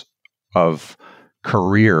course of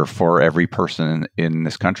career for every person in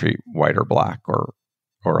this country, white or black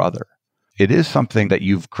or other. It is something that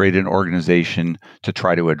you've created an organization to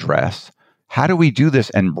try to address. How do we do this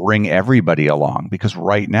and bring everybody along? Because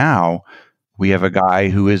right now we have a guy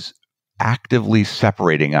who is actively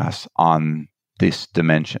separating us on this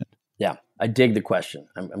dimension. Yeah, I dig the question.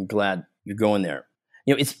 I'm glad you're going there.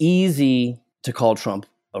 It's easy to call Trump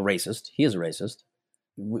a racist. He is a racist.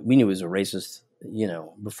 We knew he was a racist,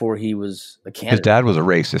 before he was a candidate. His dad was a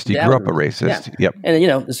racist. He grew up a racist. Yeah. Yep.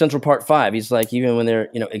 And, the Central Park 5, he's like, even when they're,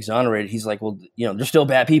 exonerated, he's like, well, they're still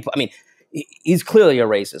bad people. I mean, he's clearly a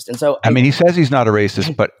racist. And so, he says he's not a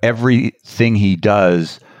racist, but everything he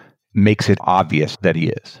does makes it obvious that he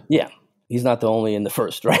is. Yeah. He's not the only in the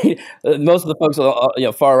first, right? Most of the folks,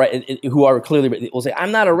 far right, who are clearly, will say,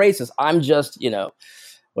 I'm not a racist. I'm just,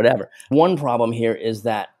 whatever. One problem here is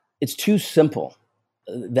that it's too simple.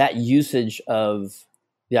 That usage of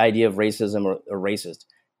the idea of racism or racist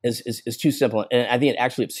is too simple. And I think it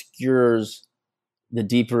actually obscures the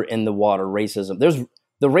deeper in the water racism. There's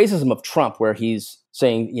the racism of Trump, where he's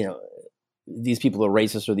saying, these people are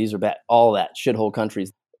racist or these are bad, all that shithole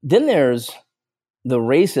countries. Then there's the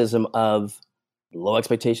racism of low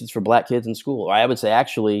expectations for black kids in school. Or I would say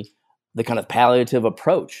actually the kind of palliative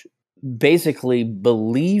approach, basically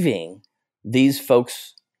believing these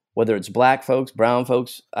folks, whether it's black folks, brown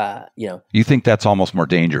folks, You think that's almost more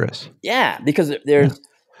dangerous? Yeah, because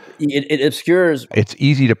it obscures. It's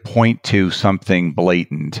easy to point to something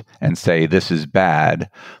blatant and say this is bad,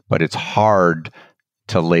 but it's hard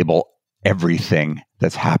to label everything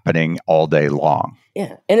that's happening all day long.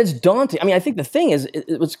 Yeah, and it's daunting. I think the thing is,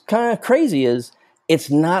 what's kind of crazy is it's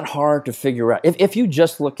not hard to figure out. If you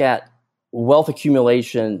just look at wealth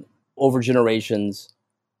accumulation over generations,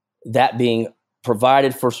 that being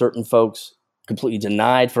provided for certain folks, completely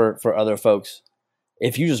denied for other folks.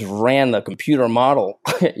 If you just ran the computer model,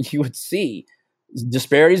 you would see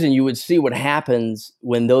disparities, and you would see what happens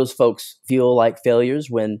when those folks feel like failures,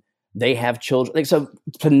 when they have children. So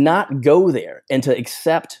to not go there and to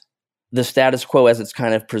accept the status quo as it's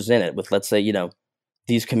kind of presented with, let's say,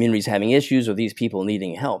 these communities having issues or these people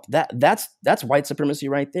needing help, that's white supremacy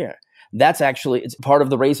right there. That's actually, it's part of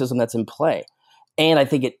the racism that's in play. And I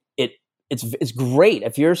think it's great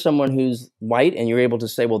if you're someone who's white and you're able to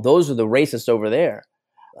say, well, those are the racists over there.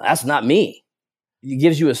 That's not me. It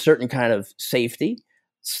gives you a certain kind of safety,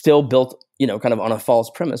 still built, kind of on a false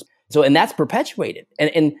premise. So, and that's perpetuated.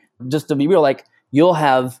 And just to be real, like you'll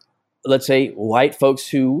have, let's say, white folks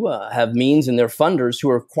who have means and their funders who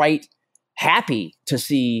are quite happy to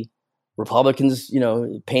see Republicans,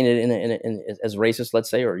 painted in as racist, let's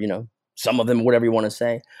say, or, some of them, whatever you want to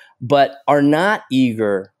say, but are not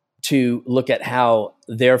eager to look at how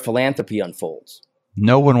their philanthropy unfolds.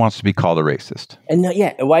 No one wants to be called a racist. And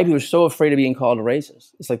white people are so afraid of being called a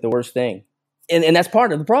racist. It's like the worst thing. And that's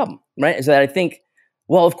part of the problem, right? Is that I think,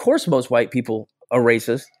 well, of course, most white people are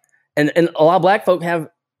racist. And a lot of black folk have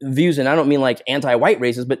views, and I don't mean like anti-white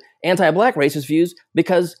racist, but anti-black racist views,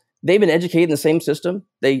 because they've been educated in the same system.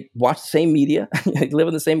 They watch the same media. They live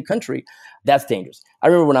in the same country. That's dangerous. I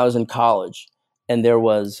remember when I was in college, and there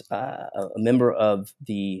was a member of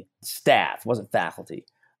the staff, wasn't faculty,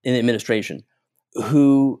 in the administration,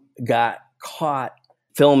 who got caught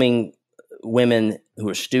filming women who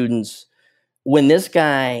were students. When this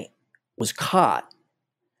guy was caught,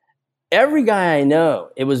 every guy I know,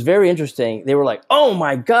 it was very interesting. They were like, oh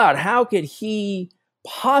my God, how could he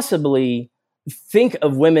possibly think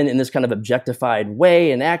of women in this kind of objectified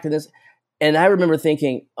way and act in this? And I remember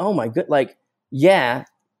thinking, oh my God, like, yeah,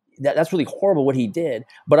 that's really horrible what he did.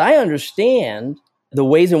 But I understand the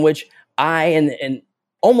ways in which I and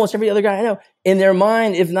almost every other guy I know, in their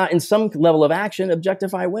mind, if not in some level of action,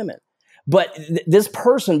 objectify women. But this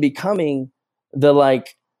person becoming the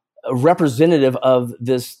like representative of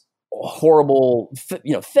this horrible,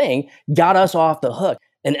 thing got us off the hook.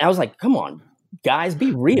 And I was like, come on, guys,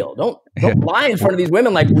 be real. Don't lie in front of these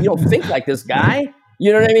women like we don't think like this guy.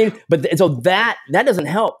 You know what I mean? But so that doesn't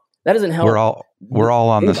help. That doesn't help. We're all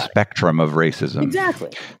on the spectrum of racism.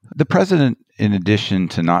 Exactly. The president, in addition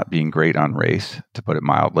to not being great on race, to put it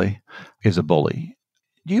mildly, is a bully.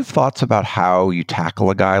 Do you have thoughts about how you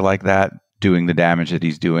tackle a guy like that doing the damage that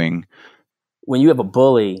he's doing? When you have a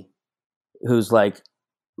bully who's like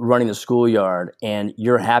running the schoolyard and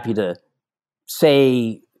you're happy to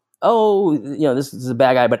say, oh, this is a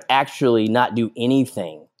bad guy, but actually not do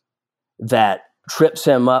anything that trips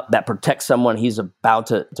him up, that protects someone he's about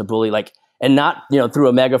to bully, like, and not, through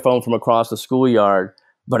a megaphone from across the schoolyard,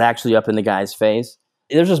 but actually up in the guy's face.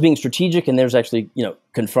 There's just being strategic, and there's actually,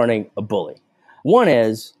 confronting a bully. One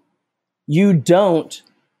is you don't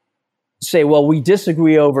say, well, we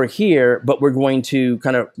disagree over here, but we're going to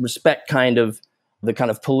kind of respect kind of the kind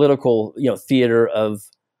of political, theater of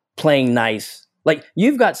playing nice. Like,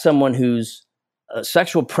 you've got someone who's a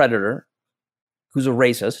sexual predator, who's a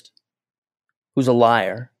racist, who's a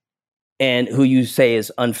liar, and who you say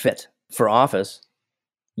is unfit for office,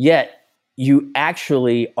 yet you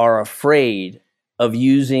actually are afraid of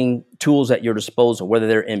using tools at your disposal, whether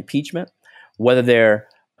they're impeachment, whether they're,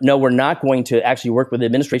 no, we're not going to actually work with the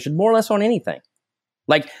administration more or less on anything.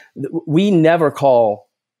 Like, we never call,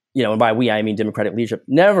 and by we, I mean Democratic leadership,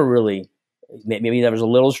 never really, maybe that was a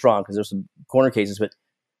little strong because there's some corner cases, but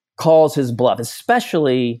calls his bluff,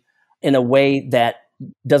 especially in a way that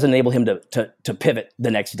doesn't enable him to pivot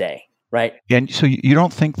the next day, right? And so you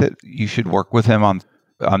don't think that you should work with him on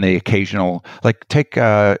the occasional, like, take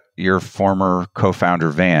your former co-founder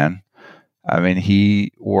Van. I mean,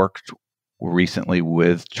 he worked recently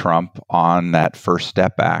with Trump on that First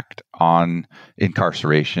Step Act on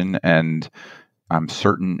incarceration, and I'm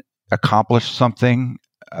certain accomplished something,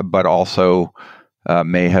 but also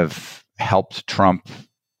may have helped Trump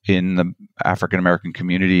in the African American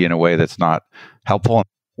community in a way that's not helpful.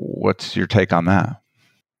 What's your take on that?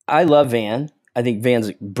 I love Van. I think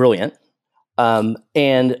Van's brilliant.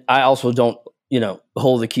 And I also don't,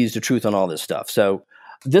 hold the keys to truth on all this stuff. So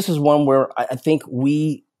this is one where I think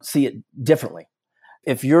we see it differently.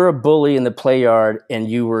 If you're a bully in the play yard and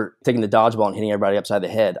you were taking the dodgeball and hitting everybody upside the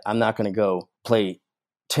head, I'm not going to go play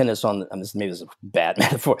tennis on maybe this is a bad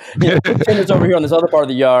metaphor. Tennis over here on this other part of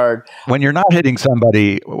the yard. When you're not hitting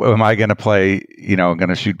somebody, am I going to play, going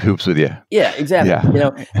to shoot hoops with you? Yeah, exactly.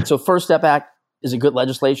 Yeah. So First Step Act is a good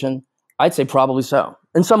legislation. I'd say probably so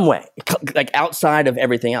in some way, like outside of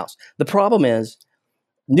everything else. The problem is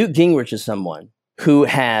Newt Gingrich is someone who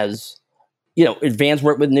has, advanced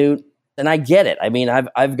work with Newt, and I get it. I mean,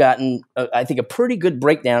 I've gotten, I think, a pretty good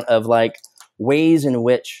breakdown of like ways in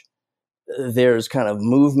which there's kind of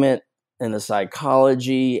movement in the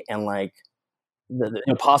psychology and like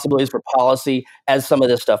the possibilities for policy as some of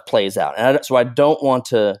this stuff plays out. And so I don't want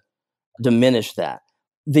to diminish that.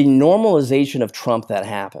 The normalization of Trump that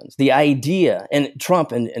happens, the idea, and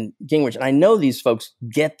Trump and Gingrich, and I know these folks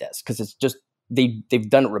get this because it's just, they've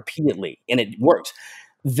done it repeatedly and it works.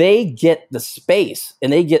 They get the space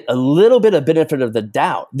and they get a little bit of benefit of the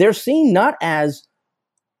doubt. They're seen not as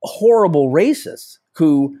horrible racists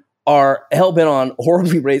who are hell-bent on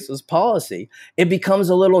horribly racist policy. It becomes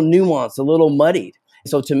a little nuanced, a little muddied.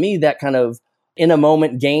 So to me, that kind of in a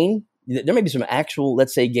moment gain, there may be some actual,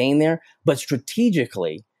 let's say, gain there, but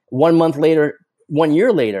strategically, 1 month later, 1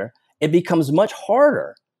 year later, it becomes much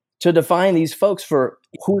harder to define these folks for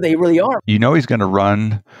who they really are. He's going to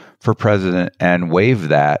run for president and waive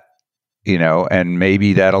that, and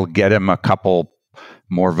maybe that'll get him a couple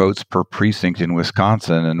more votes per precinct in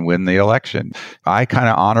Wisconsin and win the election. I kind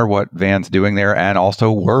of honor what Van's doing there and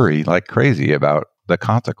also worry like crazy about the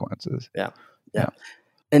consequences. Yeah.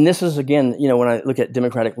 And this is, again, when I look at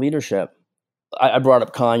Democratic leadership, I brought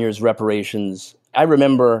up Conyers reparations. I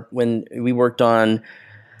remember when we worked on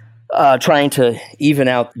trying to even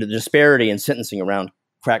out the disparity in sentencing around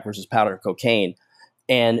crack versus powder cocaine.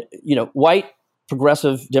 And, white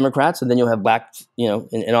progressive Democrats, and then you'll have black,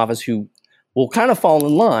 in office who will kind of fall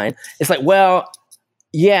in line. It's like, well,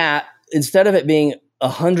 yeah, instead of it being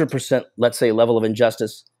 100%, let's say, level of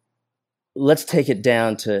injustice, let's take it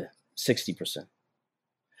down to 60%.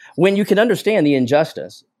 When you can understand the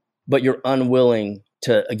injustice, but you're unwilling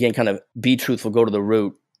to, again, kind of be truthful, go to the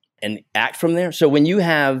root and act from there. So when you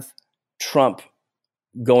have Trump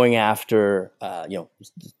going after,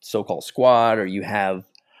 so-called squad,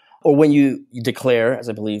 or when you declare, as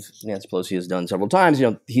I believe Nancy Pelosi has done several times,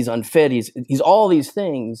 he's unfit, he's all these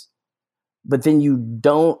things, but then you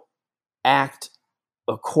don't act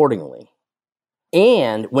accordingly.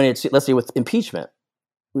 And when it's, let's say with impeachment,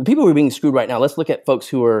 when people are being screwed right now, let's look at folks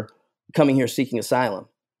who are coming here seeking asylum.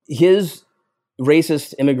 His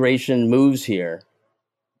racist immigration moves here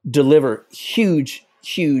deliver huge,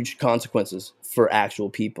 huge consequences for actual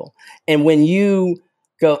people. And when you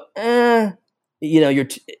go, you're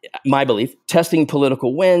my belief, testing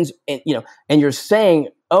political wins, and and you're saying,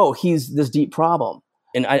 oh, he's this deep problem.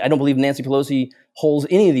 And I don't believe Nancy Pelosi holds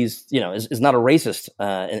any of these, is not a racist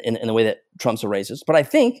in the way that Trump's a racist. But I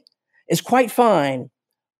think it's quite fine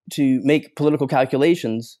to make political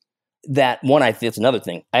calculations that, one, I think it's another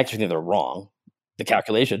thing. I actually think they're wrong, the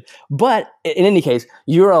calculation. But in any case,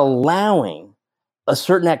 you're allowing a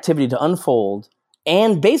certain activity to unfold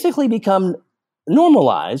and basically become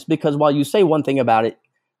normalized, because while you say one thing about it,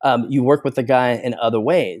 you work with the guy in other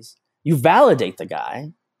ways. You validate the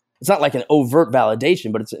guy. It's not like an overt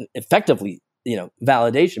validation, but it's an effectively,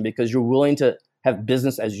 validation, because you're willing to have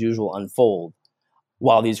business as usual unfold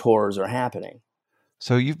while these horrors are happening.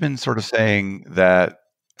 So you've been sort of saying that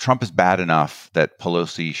Trump is bad enough that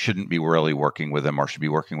Pelosi shouldn't be really working with him, or should be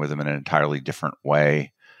working with him in an entirely different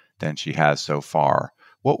way than she has so far.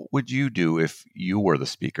 What would you do if you were the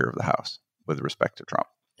Speaker of the House with respect to Trump?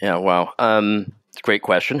 Yeah, wow. It's a great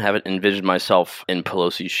question. Haven't envisioned myself in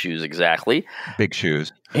Pelosi's shoes exactly. Big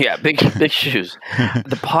shoes. Yeah, big shoes.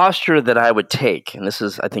 The posture that I would take, and this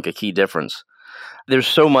is, I think, a key difference. There's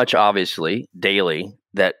so much, obviously, daily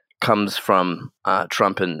that comes from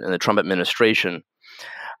Trump and the Trump administration.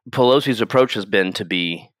 Pelosi's approach has been to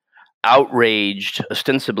be outraged,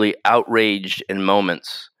 ostensibly outraged in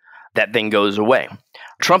moments that then goes away.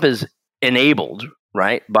 Trump is enabled,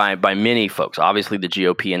 right, by many folks. Obviously, the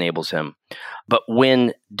GOP enables him. But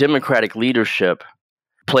when Democratic leadership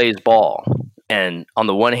plays ball and, on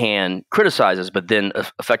the one hand, criticizes, but then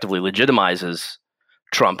effectively legitimizes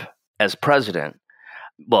Trump as president,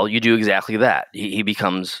 well, you do exactly that. He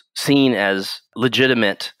becomes seen as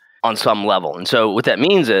legitimate on some level. And so what that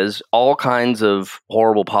means is all kinds of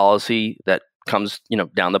horrible policy that comes,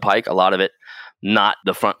 down the pike, a lot of it not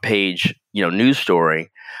the front page, news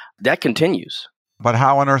story, that continues. But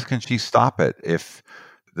how on earth can she stop it if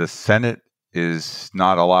the Senate is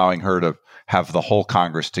not allowing her to have the whole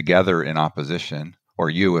Congress together in opposition, or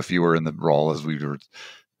you, if you were in the role as we were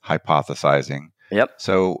hypothesizing? Yep.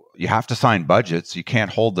 So you have to sign budgets. You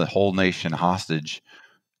can't hold the whole nation hostage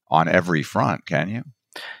on every front, can you?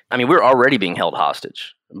 I mean, we're already being held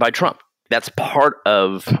hostage by Trump. That's part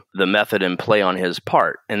of the method and play on his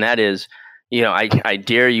part. And that is, I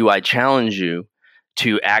dare you, I challenge you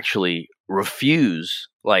to actually refuse,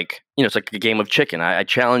 it's like a game of chicken. I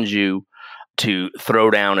challenge you to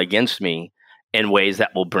throw down against me in ways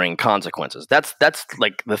that will bring consequences. That's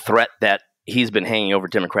like the threat that he's been hanging over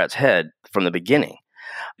Democrats' head from the beginning.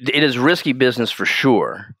 It is risky business for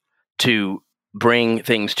sure to bring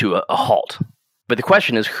things to a halt. But the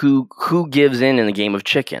question is who gives in the game of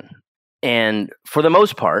chicken? And for the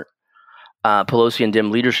most part, Pelosi and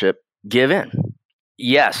Dem leadership give in.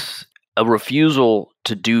 Yes, a refusal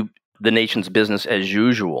to do the nation's business as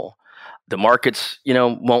usual. The markets,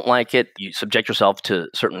 won't like it. You subject yourself to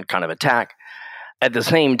certain kind of attack. At the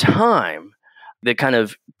same time, the kind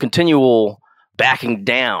of continual backing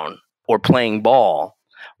down or playing ball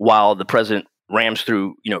while the president rams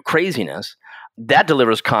through, craziness, that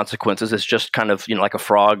delivers consequences. It's just kind of, like a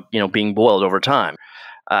frog, being boiled over time.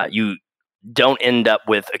 You don't end up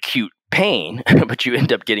with acute pain, but you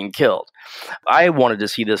end up getting killed. I wanted to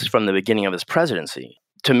see this from the beginning of his presidency.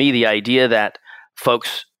 To me, the idea that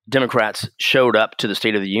Democrats showed up to the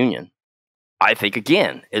State of the Union, I think,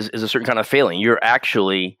 again, is a certain kind of failing. You're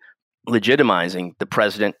actually legitimizing the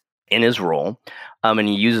president in his role, and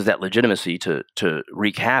he uses that legitimacy to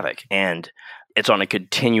wreak havoc. And it's on a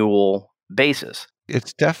continual basis.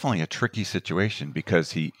 It's definitely a tricky situation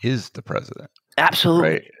because he is the president. Absolutely.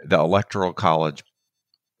 Right? The Electoral College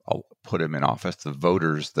put him in office. The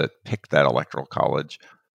voters that picked that Electoral College,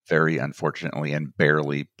 very unfortunately and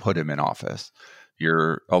barely, put him in office.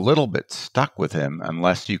 You're a little bit stuck with him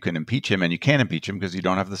unless you can impeach him, and you can't impeach him because you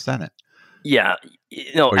don't have the Senate. Yeah,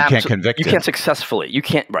 or you can't convict him. You can't successfully. You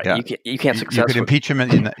can't. Right. Yeah. You can't successfully. You could impeach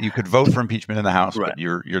him you could vote for impeachment in the House, right, but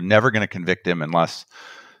you're never going to convict him unless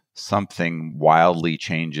something wildly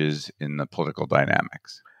changes in the political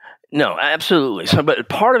dynamics. No, absolutely. So, but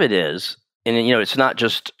part of it is, and it's not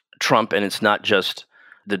just Trump, and it's not just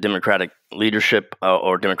the Democratic leadership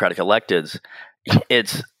or Democratic electeds.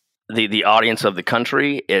 It's the audience of the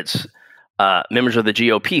country. It's members of the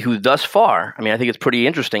GOP who thus far, I think it's pretty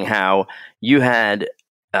interesting how you had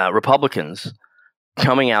Republicans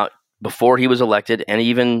coming out before he was elected, and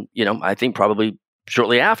even, I think probably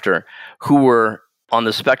shortly after who were on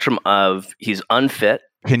the spectrum of he's unfit.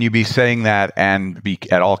 Can you be saying that and be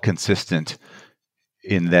at all consistent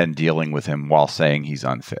in then dealing with him while saying he's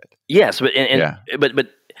unfit? Yes, but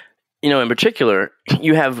in particular,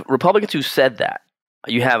 you have Republicans who said that.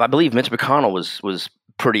 You have, I believe, Mitch McConnell was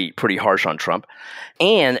pretty harsh on Trump.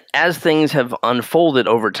 And as things have unfolded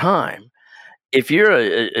over time, if you're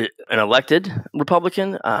an elected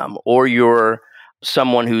Republican or you're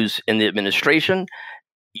someone who's in the administration,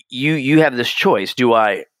 you have this choice. Do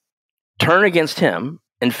I turn against him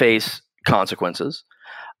and face consequences,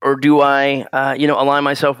 or do I align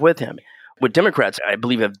myself with him? What Democrats, I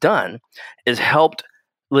believe, have done is helped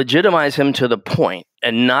legitimize him to the point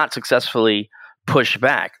and not successfully push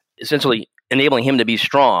back, essentially enabling him to be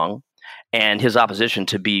strong and his opposition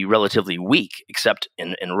to be relatively weak, except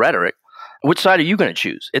in rhetoric. Which side are you going to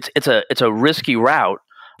choose? It's a risky route.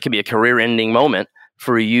 It can be a career-ending moment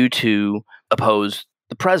for you to oppose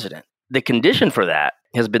the president. The condition for that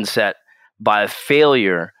has been set by a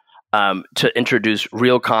failure to introduce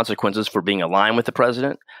real consequences for being aligned with the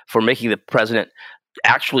president, for making the president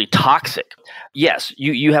actually toxic. Yes,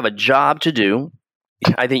 you have a job to do.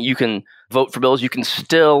 I think you can vote for bills. You can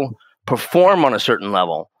still perform on a certain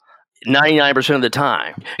level 99% of the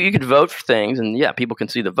time. You could vote for things, and yeah, people can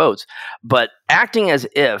see the votes. But acting as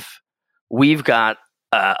if we've got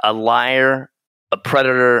a liar, a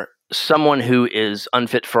predator, someone who is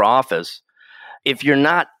unfit for office, if you're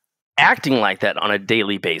not acting like that on a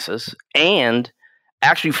daily basis and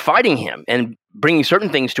actually fighting him and bringing certain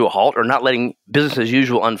things to a halt or not letting business as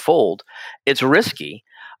usual unfold, it's risky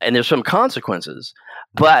and there's some consequences.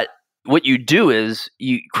 But what you do is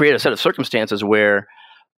you create a set of circumstances where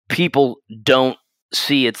people don't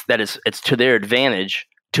see it's to their advantage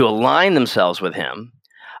to align themselves with him,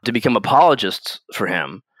 to become apologists for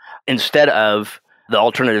him, instead of the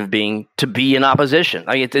alternative being to be in opposition.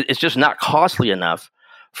 I mean, it's just not costly enough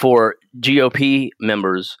for GOP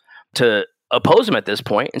members to oppose him at this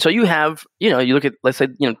point. And so you have, you look at, let's say,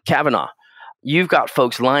 Kavanaugh. You've got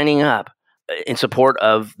folks lining up in support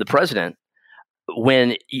of the president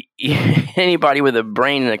when anybody with a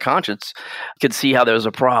brain and a conscience could see how there's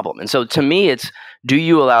a problem. And so to me, it's, do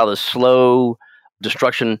you allow the slow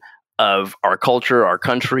destruction of our culture, our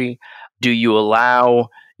country? Do you allow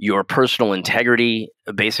your personal integrity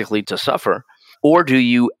basically to suffer? Or do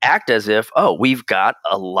you act as if, we've got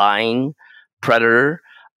a lying predator,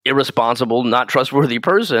 irresponsible, not trustworthy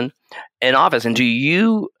person in office? And do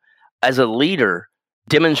you, as a leader,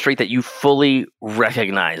 demonstrate that you fully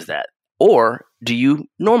recognize that? Or do you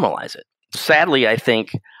normalize it? Sadly, I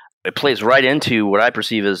think it plays right into what I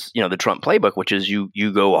perceive as, the Trump playbook, which is you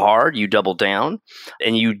go hard, you double down,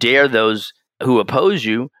 and you dare those who oppose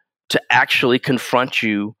you to actually confront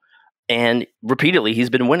you. And repeatedly, he's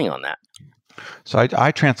been winning on that. So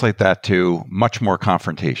I translate that to much more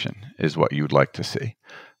confrontation is what you would like to see.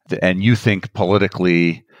 And you think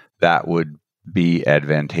politically that would be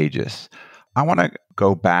advantageous. I want to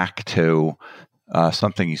go back to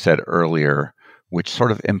something you said earlier, which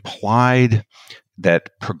sort of implied that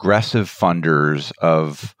progressive funders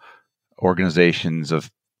of organizations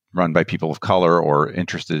run by people of color or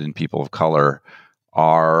interested in people of color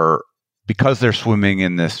are, because they're swimming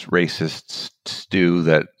in this racist stew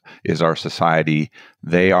that is our society,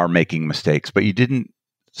 they are making mistakes. But you didn't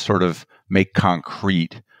sort of make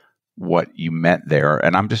concrete what you meant there.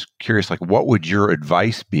 And I'm just curious, what would your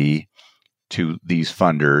advice be to these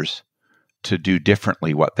funders to do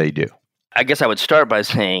differently what they do? I guess I would start by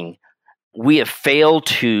saying we have failed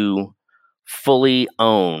to fully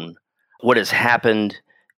own what has happened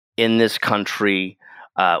in this country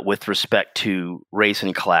with respect to race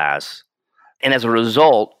and class. And as a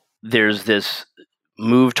result, there's this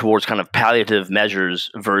move towards kind of palliative measures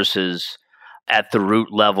versus at the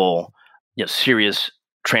root level, serious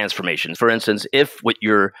transformations. For instance, if what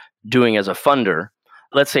you're doing as a funder,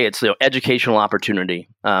 let's say it's educational opportunity,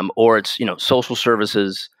 or it's social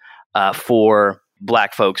services for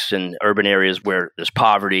Black folks in urban areas where there's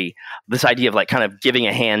poverty. This idea of kind of giving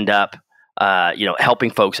a hand up,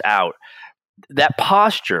 helping folks out. That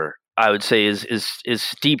posture, I would say, is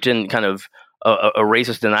steeped in kind of a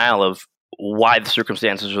racist denial of why the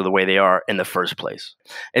circumstances are the way they are in the first place.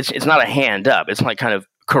 It's not a hand up. It's like kind of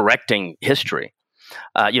correcting history.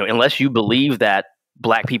 Unless you believe that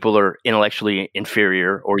Black people are intellectually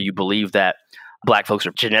inferior, or you believe that Black folks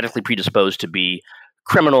are genetically predisposed to be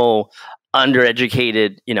criminal,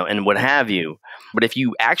 undereducated, and what have you. But if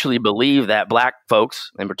you actually believe that Black folks,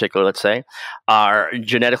 in particular, let's say, are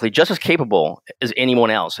genetically just as capable as anyone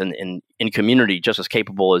else, and in community just as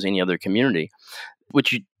capable as any other community,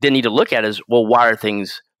 what you then need to look at is, well, why are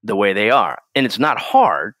things the way they are. And it's not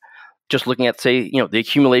hard. Just looking at, say, the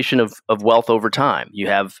accumulation of wealth over time. You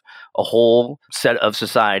have a whole set of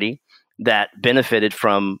society that benefited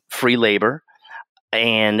from free labor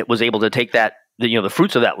and was able to take that, the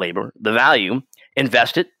fruits of that labor, the value,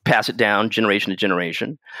 invest it, pass it down generation to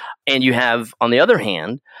generation. And you have, on the other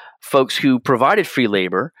hand, folks who provided free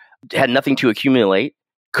labor, had nothing to accumulate,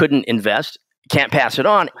 couldn't invest, can't pass it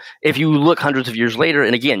on. If you look hundreds of years later,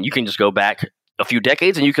 and again, you can just go back a few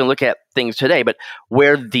decades and you can look at things today, but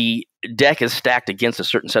where the deck is stacked against a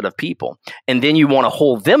certain set of people, and then you want to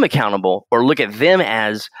hold them accountable or look at them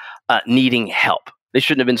as needing help. They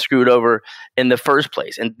shouldn't have been screwed over in the first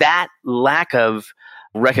place. And that lack of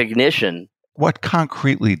recognition. What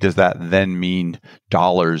concretely does that then mean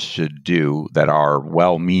dollars should do that are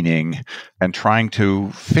well-meaning and trying to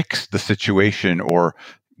fix the situation or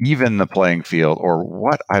even the playing field, or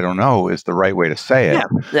what, I don't know, is the right way to say it?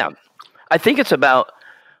 Yeah. I think it's about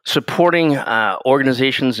supporting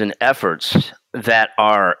organizations and efforts that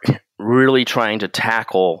are really trying to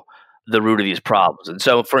tackle the root of these problems. And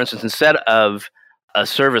so, for instance, instead of a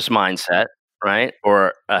service mindset, right,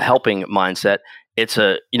 or a helping mindset, it's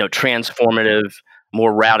a transformative,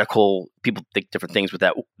 more radical, people think different things with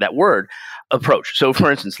that word, approach. So, for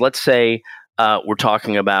instance, let's say we're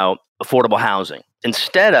talking about affordable housing.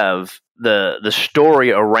 Instead of the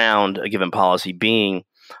story around a given policy being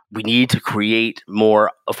we need to create more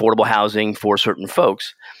affordable housing for certain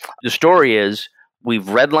folks, the story is we've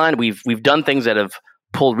redlined, we've done things that have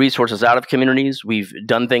pulled resources out of communities, we've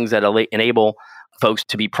done things that enable folks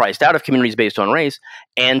to be priced out of communities based on race,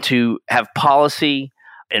 and to have policy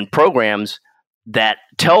and programs that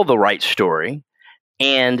tell the right story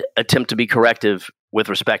and attempt to be corrective with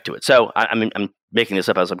respect to it. So I'm making this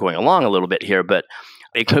up as I'm going along a little bit here, but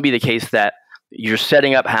it could be the case that you're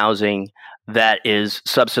setting up housing that is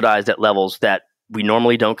subsidized at levels that we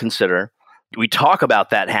normally don't consider. We talk about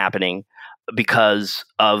that happening because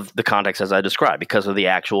of the context as I described, because of the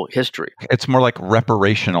actual history. It's more like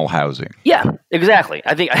reparational housing. Yeah, exactly.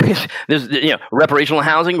 I think there's reparational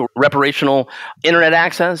housing, reparational internet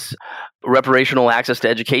access, reparational access to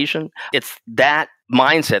education. It's that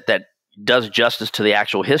mindset that does justice to the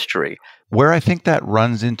actual history. Where I think that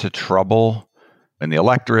runs into trouble in the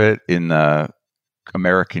electorate, in the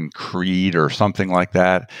American creed or something like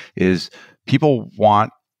that, is people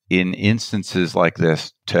want, in instances like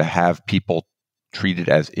this, to have people treated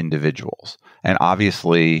as individuals. And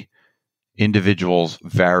obviously, individuals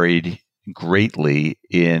varied greatly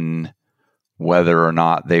in whether or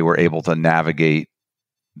not they were able to navigate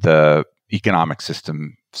the economic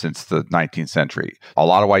system since the 19th century. A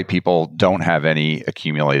lot of white people don't have any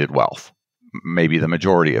accumulated wealth, maybe the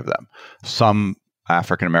majority of them. Some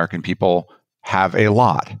African American people have a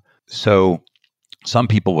lot. So some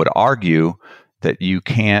people would argue that you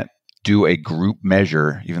can't do a group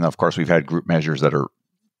measure, even though, of course, we've had group measures that are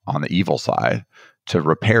on the evil side, to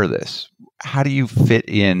repair this. How do you fit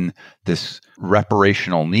in this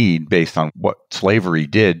reparational need based on what slavery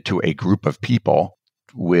did to a group of people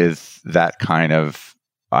with that kind of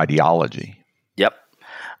ideology? Yep.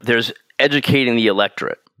 There's educating the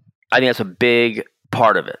electorate. I think that's a big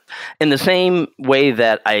part of it. In the same way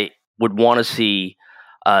that I would want to see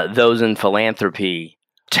those in philanthropy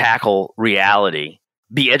tackle reality,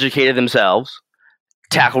 be educated themselves,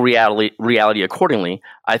 tackle reality accordingly,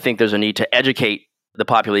 I think there's a need to educate the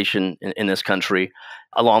population in this country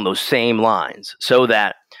along those same lines, so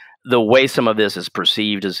that the way some of this is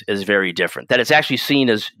perceived is very different, that it's actually seen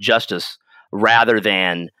as justice rather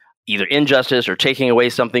than either injustice or taking away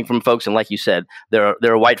something from folks. And like you said, there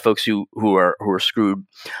are white folks who are screwed,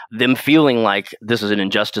 them feeling like this is an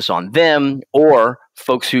injustice on them, or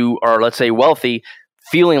folks who are, let's say, wealthy,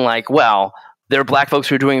 feeling like, well, there are black folks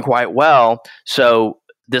who are doing quite well, so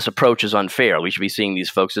this approach is unfair. We should be seeing these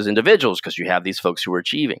folks as individuals because you have these folks who are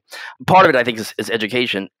achieving. Part of it, I think, is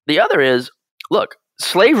education. The other is, look,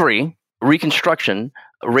 slavery, Reconstruction,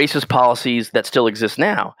 racist policies that still exist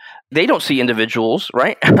now, they don't see individuals,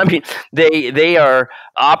 right? I mean, they are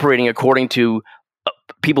operating according to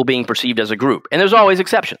people being perceived as a group. And there's always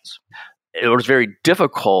exceptions. It was very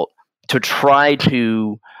difficult to try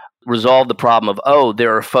to resolve the problem of,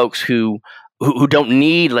 there are folks who don't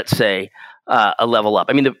need, let's say, a level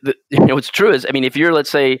up. I mean, what's true is, I mean, if you're,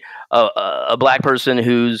 let's say, a black person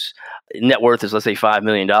whose net worth is, let's say, $5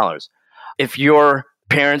 million, if your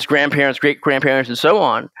parents, grandparents, great-grandparents, and so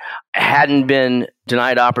on hadn't been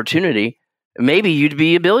denied opportunity, maybe you'd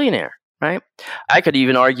be a billionaire, right? I could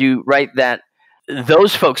even argue, right, that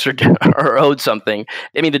those folks are owed something.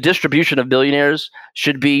 I mean, the distribution of billionaires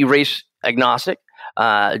should be race agnostic.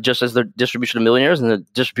 just as the distribution of millionaires and the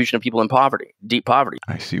distribution of people in poverty, deep poverty.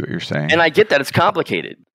 I see what you're saying. And I get that it's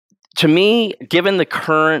complicated. To me, given the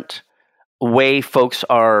current way folks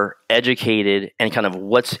are educated and kind of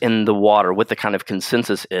what's in the water, what the kind of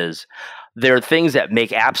consensus is, there are things that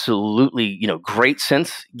make absolutely, great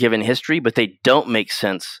sense given history, but they don't make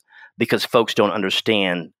sense because folks don't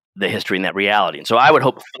understand the history and that reality. And so I would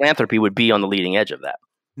hope philanthropy would be on the leading edge of that.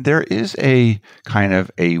 There is a kind of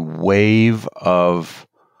a wave of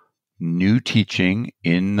new teaching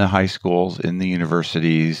in the high schools, in the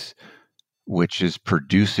universities, which is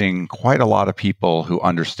producing quite a lot of people who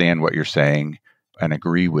understand what you're saying and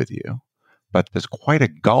agree with you. But there's quite a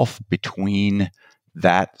gulf between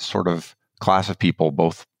that sort of class of people,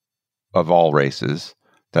 both of all races,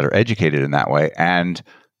 that are educated in that way, and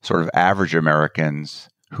sort of average Americans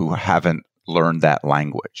who haven't learned that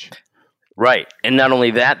language. Right. And not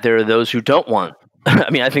only that, there are those who don't want.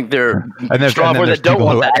 I think there are strong and that don't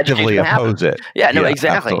want that actively oppose it. Yeah, no,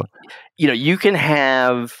 exactly. Absolutely. You can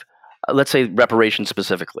have, let's say, reparations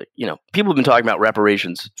specifically. People have been talking about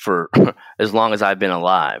reparations for as long as I've been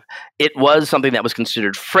alive. It was something that was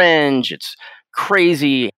considered fringe. It's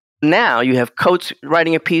crazy. Now you have Coates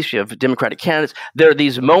writing a piece. You have Democratic candidates. There are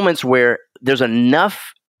these moments where there's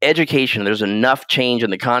enough education, there's enough change in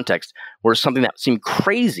the context where something that seemed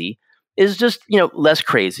crazy is just, less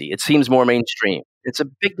crazy. It seems more mainstream. It's a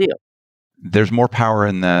big deal. There's more power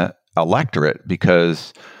in the electorate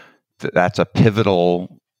because that's a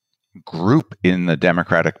pivotal group in the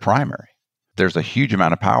Democratic primary. There's a huge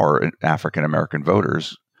amount of power in African American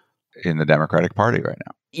voters in the Democratic Party right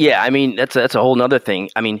now. Yeah, that's a whole nother thing.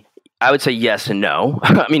 I would say yes and no.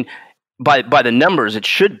 By the numbers, it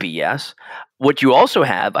should be yes. What you also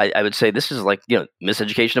have, I would say, this is like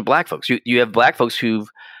miseducation of black folks. You have black folks who've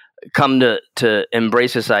come to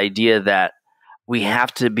embrace this idea that we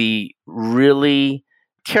have to be really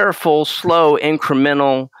careful, slow,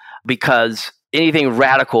 incremental, because anything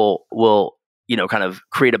radical will kind of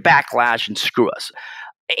create a backlash and screw us.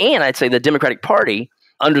 And I'd say the Democratic Party,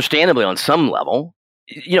 understandably on some level,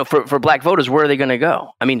 for black voters, where are they going to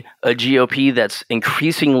go? A GOP that's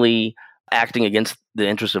increasingly acting against the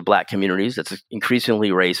interests of black communities, that's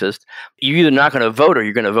increasingly racist. You're either not going to vote or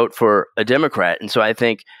you're going to vote for a Democrat. And so I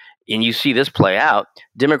think, and you see this play out,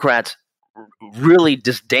 Democrats really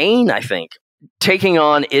disdain, I think, taking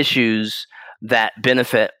on issues that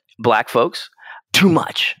benefit black folks too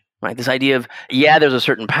much. Right? This idea of, there's a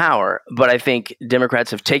certain power, but I think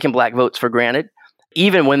Democrats have taken black votes for granted,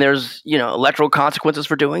 even when there's, electoral consequences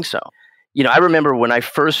for doing so. I remember when I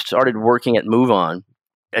first started working at MoveOn,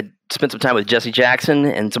 I spent some time with Jesse Jackson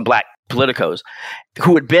and some black politicos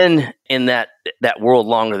who had been in that world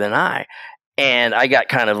longer than I. And I got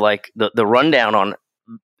kind of like the rundown on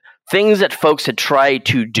things that folks had tried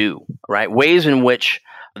to do, right? Ways in which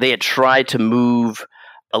they had tried to move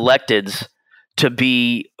electeds to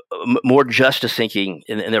be more justice seeking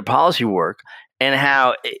in their policy work, and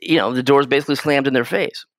how, the doors basically slammed in their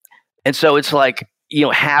face. And so it's like,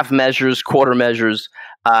 half measures, quarter measures,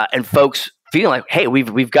 and folks feeling like, hey,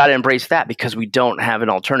 we've got to embrace that because we don't have an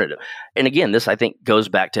alternative. And again, this, I think, goes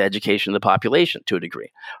back to education of the population to a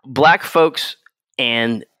degree. Black folks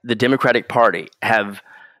and the Democratic Party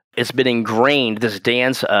it's been ingrained, this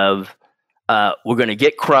dance of we're going to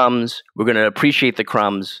get crumbs, we're going to appreciate the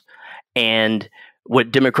crumbs, and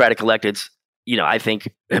what Democratic electeds, I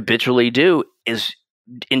think habitually do is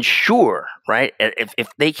ensure, right, if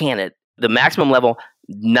they can at the maximum level,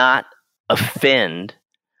 not offend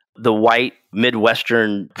the white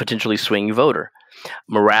Midwestern potentially swing voter.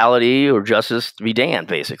 Morality or justice to be damned,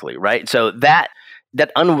 basically, right? So that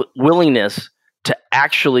unwillingness to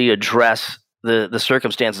actually address the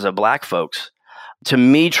circumstances of black folks, to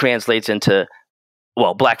me, translates into,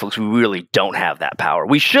 well, black folks, we really don't have that power.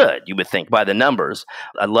 We should, you would think, by the numbers.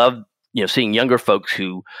 I love seeing younger folks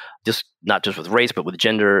who just, not just with race, but with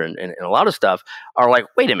gender and a lot of stuff, are like,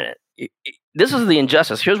 wait a minute, this is the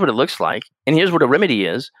injustice. Here's what it looks like, and here's what a remedy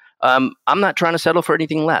is. I'm not trying to settle for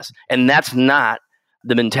anything less. And that's not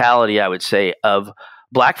the mentality, I would say, of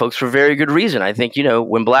black folks, for very good reason. I think,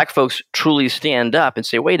 when black folks truly stand up and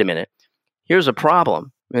say, wait a minute, here's a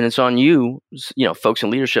problem, and it's on you, folks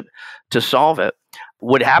in leadership, to solve it.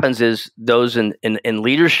 What happens is those in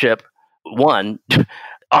leadership, one,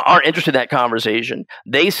 aren't interested in that conversation.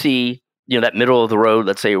 They see, that middle of the road,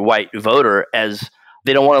 let's say white voter, as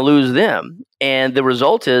they don't want to lose them. And the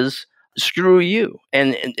result is screw you.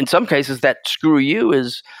 And in some cases, that screw you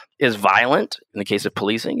is violent. In the case of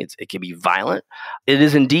policing, it can be violent. It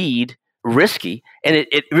is indeed risky. And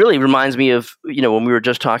it really reminds me of, when we were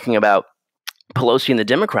just talking about Pelosi and the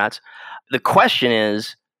Democrats. The question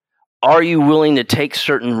is, are you willing to take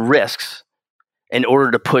certain risks in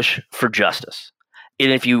order to push for justice?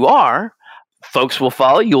 And if you are, folks will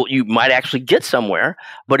follow. You might actually get somewhere.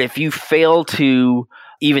 But if you fail to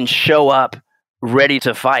even show up ready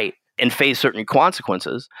to fight and face certain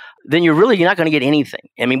consequences, then you're not going to get anything.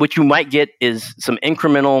 I mean, what you might get is some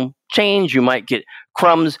incremental change. You might get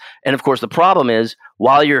crumbs. And of course, the problem is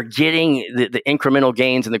while you're getting the incremental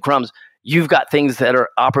gains and the crumbs, you've got things that are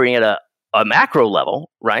operating at a macro level,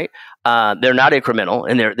 right? They're not incremental,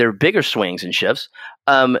 and they're bigger swings and shifts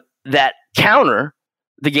that counter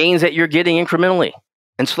the gains that you're getting incrementally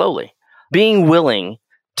and slowly. Being willing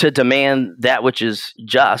to demand that which is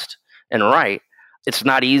just and right, it's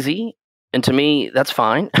not easy. And to me, that's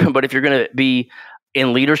fine. But if you're going to be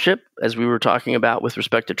in leadership, as we were talking about with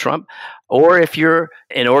respect to Trump, or if you're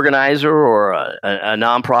an organizer or a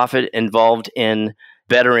nonprofit involved in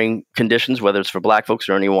bettering conditions, whether it's for Black folks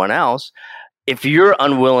or anyone else, if you're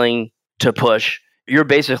unwilling to push, you're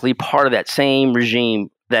basically part of that same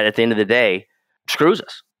regime that at the end of the day screws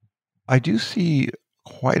us. I do see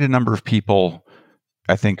quite a number of people,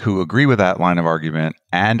 I think, who agree with that line of argument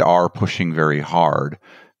and are pushing very hard.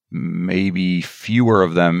 Maybe fewer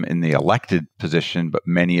of them in the elected position, but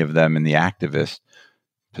many of them in the activist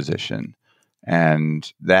position.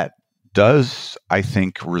 And that does, I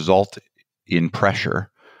think, result in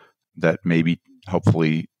pressure that maybe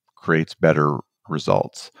hopefully creates better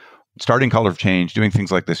results. Starting Color of Change, doing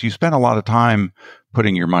things like this, you spend a lot of time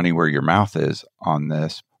putting your money where your mouth is on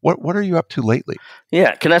this. What are you up to lately?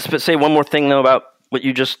 Yeah, can I say one more thing though about what we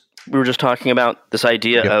were just talking about, this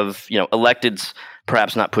idea of electeds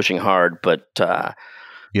perhaps not pushing hard, but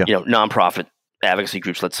nonprofit advocacy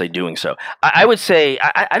groups, let's say, doing so. I would say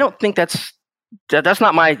I don't think that's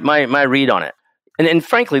not my read on it. And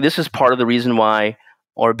frankly, this is part of the reason why,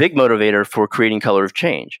 or a big motivator for creating Color of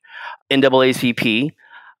Change. NAACP,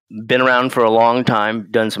 been around for a long time,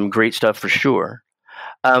 done some great stuff for sure.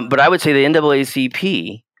 But I would say the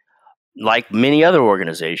NAACP, like many other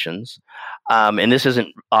organizations, and this isn't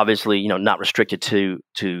obviously not restricted to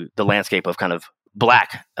the landscape of kind of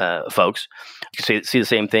Black folks. You can see the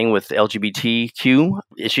same thing with LGBTQ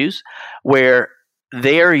issues, where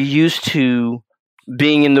they are used to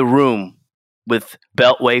being in the room with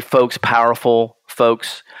beltway folks, powerful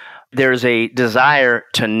folks. There's a desire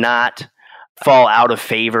to not fall out of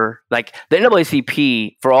favor. Like the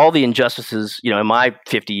NAACP, for all the injustices, in my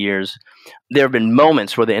 50 years, there have been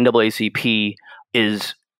moments where the NAACP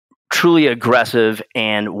is truly aggressive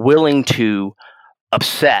and willing to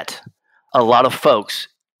upset a lot of folks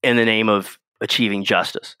in the name of achieving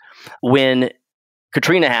justice. When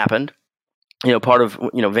Katrina happened, part of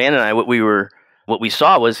Van and I, what we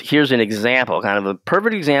saw was, here's an example, kind of a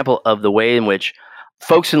perfect example of the way in which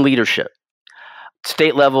folks in leadership,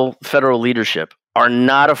 state level, federal leadership, are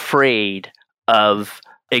not afraid of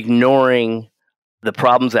ignoring the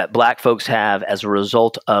problems that Black folks have as a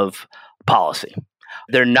result of policy.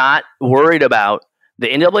 They're not worried about the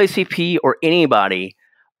NAACP or anybody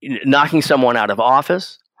knocking someone out of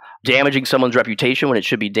office, damaging someone's reputation when it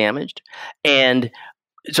should be damaged. And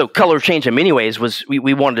so Color of Change in many ways was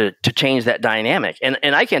we wanted to change that dynamic. And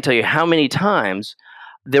I can't tell you how many times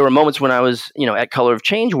there were moments when I was at Color of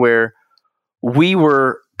Change where we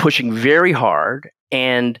were pushing very hard,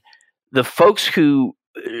 and the folks who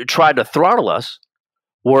tried to throttle us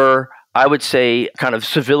were, I would say, kind of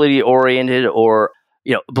civility oriented, or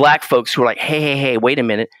Black folks who were like, hey, wait a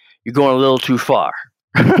minute, you're going a little too far.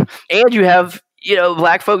 And you have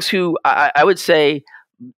Black folks who I would say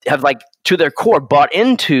have, like, to their core bought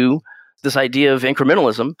into this idea of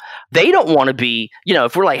incrementalism. They don't want to be,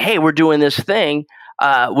 if we're like, hey, we're doing this thing,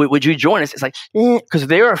 would you join us? It's like, because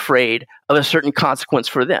they're afraid of a certain consequence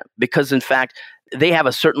for them, because in fact, they have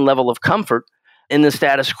a certain level of comfort in the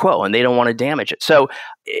status quo and they don't want to damage it. So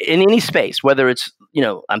in any space, whether it's,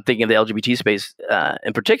 I'm thinking of the LGBT space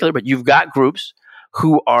in particular, but you've got groups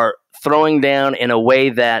who are throwing down in a way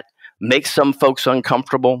that makes some folks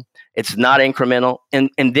uncomfortable. It's not incremental. And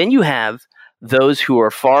then you have those who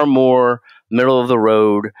are far more middle of the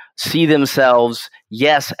road, see themselves,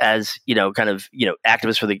 yes, as, kind of,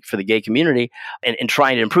 activists for the gay community and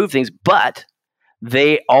trying to improve things. But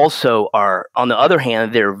they also are, on the other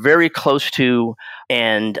hand, they're very close to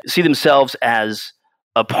and see themselves as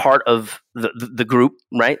a part of the group,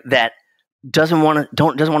 right? That doesn't want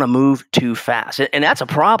to move too fast. And that's a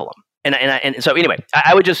problem. And so anyway,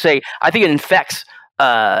 I would just say, I think it infects,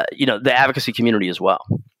 the advocacy community as well.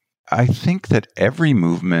 I think that every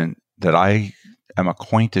movement that I am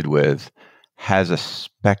acquainted with has a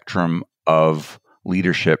spectrum of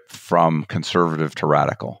leadership from conservative to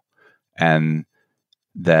radical. And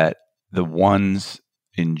that the ones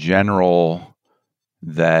in general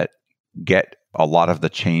that get a lot of the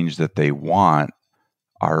change that they want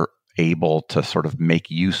are able to sort of make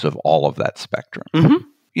use of all of that spectrum.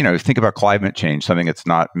 You know, think about climate change, something that's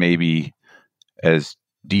not maybe as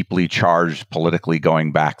deeply charged politically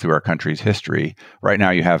going back through our country's history. Right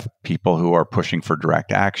now, you have people who are pushing for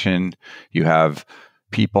direct action. You have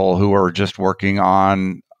people who are just working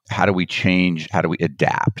on how do we change, how do we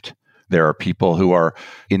adapt. There are people who are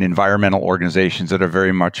in environmental organizations that are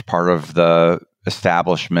very much part of the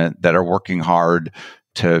establishment that are working hard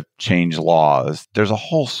to change laws. There's a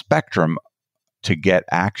whole spectrum to get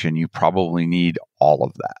action. You probably need all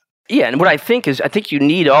of that. Yeah, and what I think you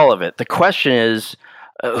need all of it. The question is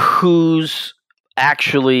who's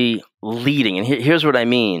actually leading. And here's what I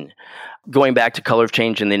mean. Going back to color of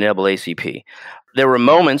change in the NAACP, there were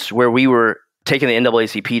moments where we were taking the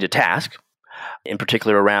NAACP to task, in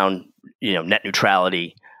particular around net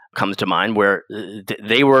neutrality comes to mind, where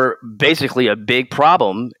they were basically a big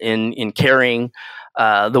problem in carrying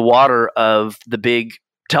the water of the big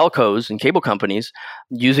telcos and cable companies,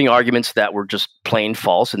 using arguments that were just plain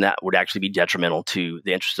false and that would actually be detrimental to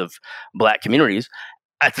the interests of Black communities.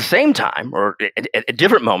 At the same time, or at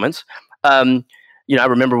different moments, I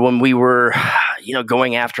remember when we were,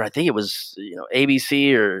 going after, I think it was,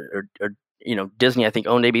 ABC or Disney, I think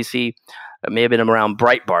owned ABC. It may have been around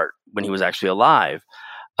Breitbart when he was actually alive.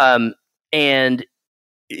 And the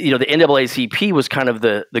NAACP was kind of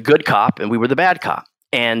the good cop and we were the bad cop.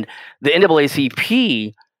 And the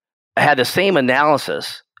NAACP had the same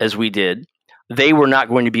analysis as we did. They were not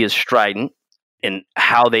going to be as strident in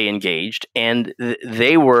how they engaged. And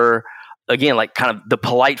they were, again, like kind of the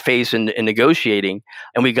polite face in negotiating.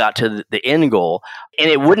 And we got to the end goal. And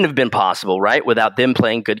it wouldn't have been possible, right, without them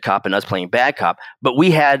playing good cop and us playing bad cop. But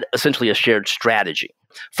we had essentially a shared strategy.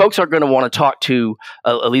 Folks are going to want to talk to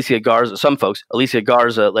Alicia Garza, some folks, Alicia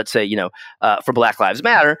Garza, let's say, for Black Lives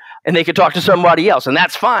Matter, and they could talk to somebody else. And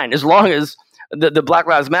that's fine, as long as the Black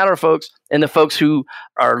Lives Matter folks and the folks who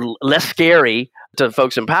are less scary to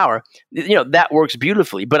folks in power, that works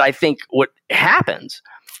beautifully. But I think what happens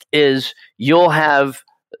is you'll have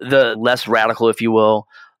the less radical, if you will,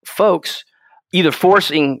 folks either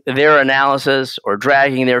forcing their analysis or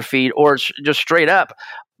dragging their feet or just straight up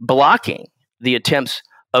blocking the attempts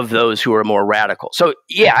of those who are more radical. So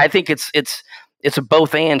yeah, I think it's a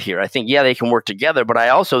both and here. I think, they can work together, but I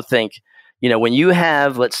also think, when you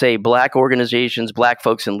have, let's say, Black organizations, Black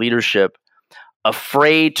folks in leadership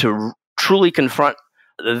afraid to truly confront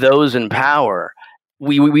those in power,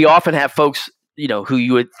 we often have folks, who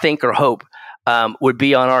you would think or hope would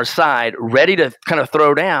be on our side, ready to kind of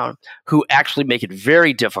throw down, who actually make it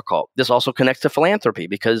very difficult. This also connects to philanthropy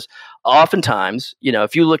because oftentimes,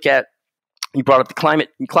 if you look at, you brought up the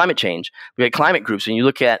climate change. We had climate groups, and you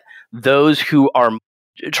look at those who are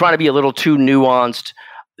trying to be a little too nuanced.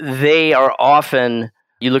 They are often,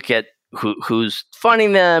 you look at who's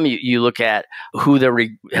funding them. You look at who they're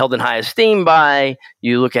held in high esteem by.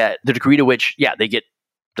 You look at the degree to which, they get,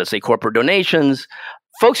 let's say, corporate donations.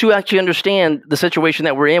 Folks who actually understand the situation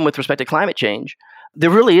that we're in with respect to climate change, there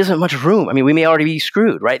really isn't much room. I mean, we may already be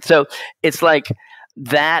screwed, right? So it's like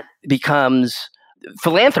that becomes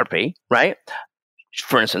philanthropy, right?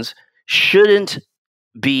 For instance, shouldn't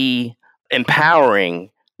be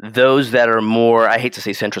empowering those that are more, I hate to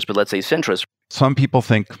say centrist, but let's say centrist. Some people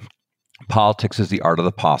think politics is the art of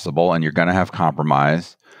the possible, and you're going to have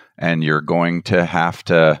compromise, and you're going to have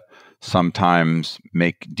to sometimes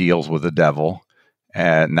make deals with the devil,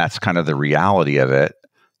 and that's kind of the reality of it.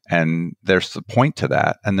 And there's the point to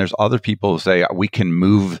that. And there's other people who say we can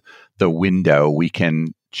move the window, we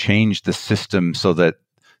can change the system so that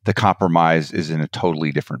the compromise is in a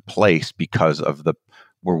totally different place because of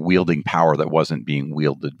we're wielding power that wasn't being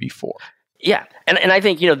wielded before. Yeah, and I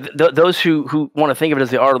think those who want to think of it as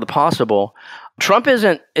the art of the possible, Trump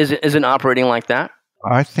isn't operating like that.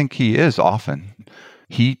 I think he is often.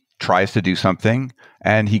 He tries to do something,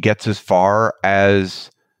 and he gets as far as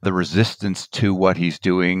the resistance to what he's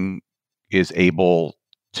doing is able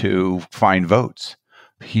to find votes.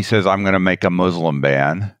 He says, I'm going to make a Muslim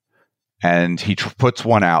ban, and he puts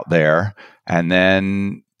one out there, and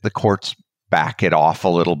then the courts back it off a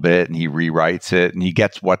little bit, and he rewrites it, and he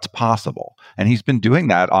gets what's possible. And he's been doing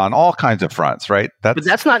that on all kinds of fronts, right? But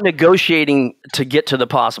that's not negotiating to get to the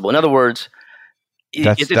possible. In other words,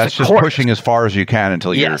 that's just pushing as far as you can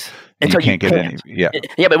until you can't get any. Yeah.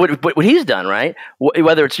 But what he's done, right?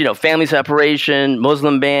 Whether it's family separation,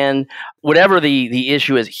 Muslim ban, whatever the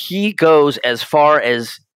issue is, he goes as far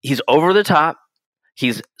as he's over the top.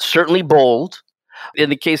 He's certainly bold. In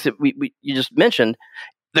the case that you just mentioned,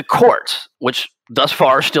 the courts, which thus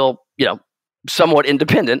far are still somewhat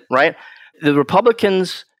independent, right? The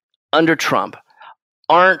Republicans under Trump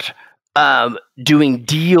aren't doing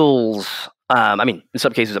deals. I mean, in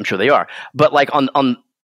some cases, I'm sure they are, but like on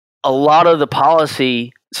a lot of the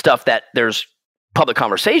policy stuff that there's public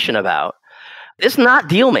conversation about, it's not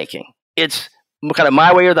deal making. It's kind of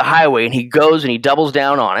my way or the highway, and he goes and he doubles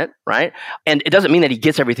down on it, right? And it doesn't mean that he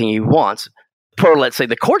gets everything he wants, per, let's say,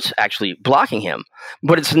 the court's actually blocking him.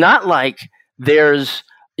 But it's not like there's,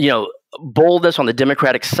 boldness on the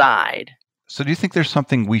Democratic side. So do you think there's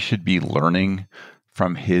something we should be learning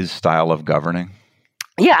from his style of governing?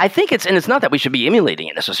 Yeah, I think it's not that we should be emulating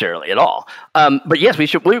it necessarily at all. But yes, we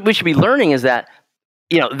should be learning is that,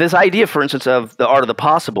 this idea, for instance, of the art of the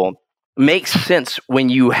possible makes sense when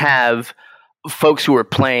you have folks who are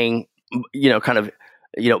playing,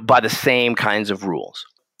 by the same kinds of rules.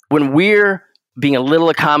 When we're being a little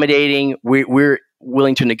accommodating, we're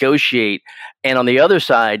willing to negotiate. And on the other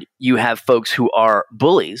side, you have folks who are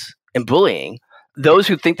bullies and bullying. Those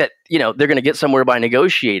who think that, they're going to get somewhere by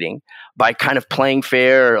negotiating, by kind of playing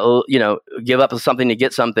fair, give up something to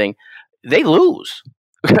get something, they lose.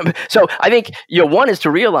 So I think, one is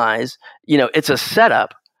to realize, it's a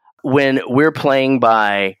setup when we're playing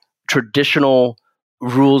by traditional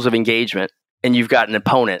rules of engagement and you've got an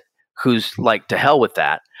opponent who's like, to hell with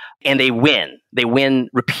that. And they win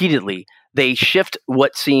repeatedly. They shift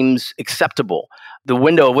what seems acceptable. The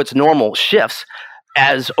window of what's normal shifts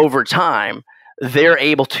as over time, they're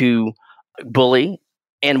able to bully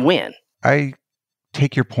and win. I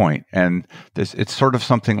take your point, and it's sort of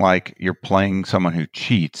something like you're playing someone who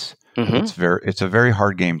cheats. Mm-hmm. It's a very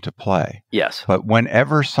hard game to play. Yes. But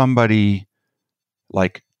whenever somebody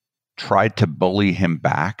like tried to bully him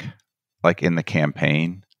back, like in the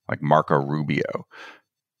campaign, like Marco Rubio,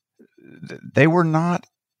 they were not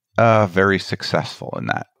very successful in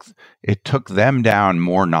that. It took them down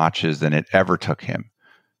more notches than it ever took him.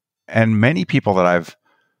 And many people that I've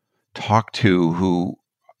talked to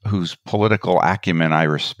whose political acumen I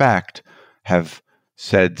respect have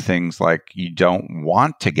said things like, you don't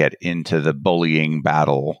want to get into the bullying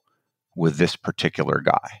battle with this particular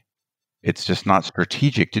guy. It's just not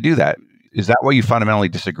strategic to do that. Is that what you fundamentally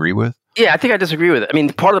disagree with? Yeah, I think I disagree with it. I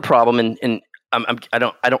mean, part of the problem, and I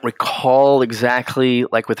don't recall exactly,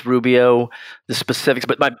 like with Rubio, the specifics,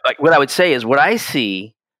 but what I would say is what I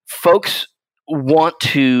see, folks want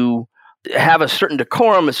to have a certain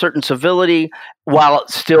decorum, a certain civility, while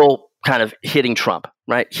still kind of hitting Trump,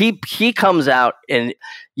 right? He comes out and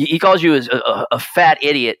he calls you a fat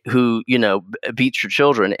idiot who, beats your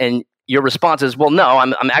children. And your response is, well, no,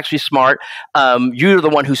 I'm actually smart. You're the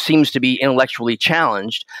one who seems to be intellectually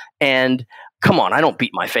challenged. And come on, I don't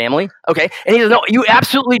beat my family. Okay. And he says, no, you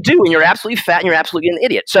absolutely do. And you're absolutely fat and you're absolutely an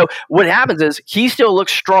idiot. So what happens is he still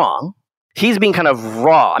looks strong. He's being kind of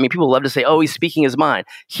raw. I mean, people love to say, oh, he's speaking his mind.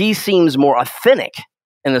 He seems more authentic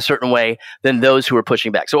in a certain way than those who are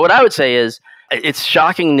pushing back. So what I would say is it's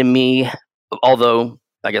shocking to me, although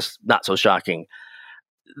I guess not so shocking.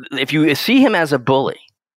 If you see him as a bully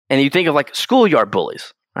and you think of like schoolyard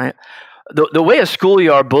bullies, right? The way a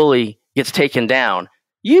schoolyard bully gets taken down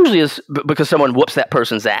usually is because someone whoops that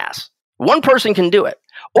person's ass. One person can do it.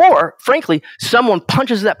 Or frankly, someone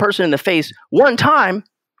punches that person in the face one time,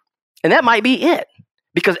 and that might be it,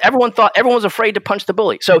 because everyone was afraid to punch the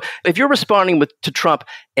bully. So if you're responding to Trump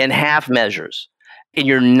in half measures and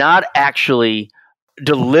you're not actually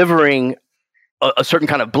delivering a certain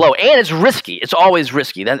kind of blow, and it's risky, it's always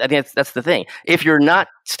risky. I think that's the thing. If you're not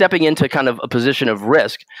stepping into kind of a position of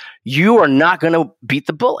risk, you are not going to beat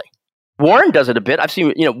the bully. Warren does it a bit. I've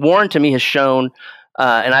seen, Warren to me has shown,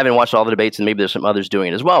 and I haven't watched all the debates, and maybe there's some others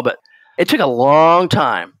doing it as well, but it took a long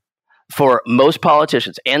time for most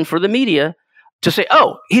politicians and for the media to say,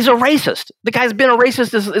 oh, he's a racist. The guy's been a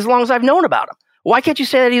racist as long as I've known about him. Why can't you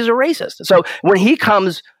say that he's a racist? So when he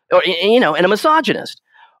comes, and a misogynist,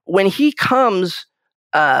 when he comes,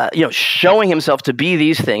 showing himself to be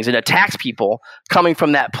these things and attacks people coming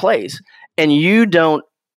from that place, and you don't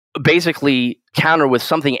basically counter with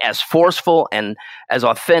something as forceful and as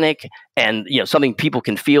authentic and, something people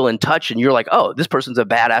can feel and touch, and you're like, oh, this person's a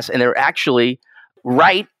badass, and they're actually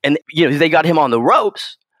right, and they got him on the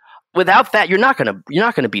ropes. Without that, you're not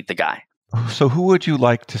gonna beat the guy. So who would you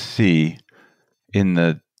like to see in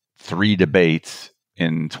the 3 debates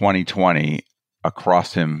in 2020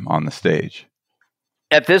 across him on the stage?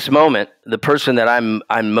 At this moment, the person that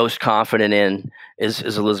I'm most confident in is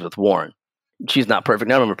Elizabeth Warren. She's not perfect.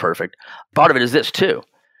 None of them are perfect. Part of it is this too.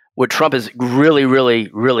 What Trump is really, really,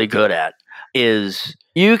 really good at is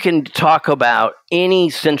you can talk about any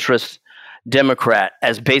centrist Democrat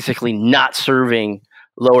as basically not serving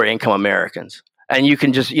lower income Americans. and you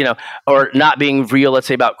can just, or not being real, let's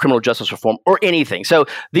say about criminal justice reform or anything. So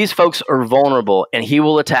these folks are vulnerable, and he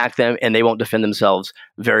will attack them, and they won't defend themselves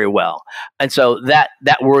very well. And so that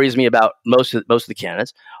worries me about most of the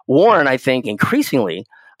candidates. Warren, I think, increasingly,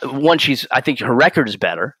 I think her record is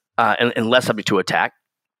better and less subject to attack,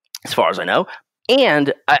 as far as I know.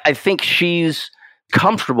 And I think she's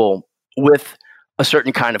comfortable with a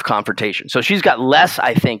certain kind of confrontation. So she's got less,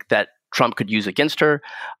 I think, that Trump could use against her.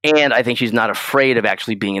 And I think she's not afraid of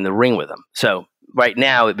actually being in the ring with him. So right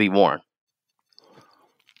now it'd be Warren.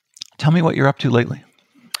 Tell me what you're up to lately.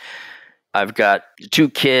 I've got 2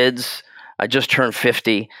 kids. I just turned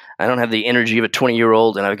 50. I don't have the energy of a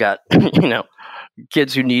 20-year-old. And I've got,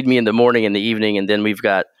 kids who need me in the morning and the evening. And then I've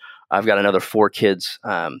got another 4 kids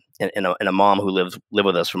and a mom who live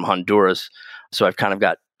with us from Honduras. So I've kind of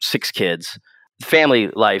got 6 kids. Family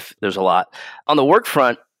life, there's a lot. On the work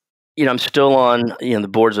front, I'm still on the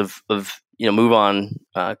boards of MoveOn,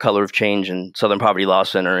 Color of Change, and Southern Poverty Law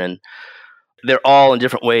Center, and they're all in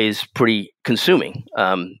different ways pretty consuming.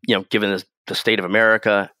 Given the state of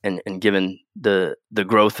America and given the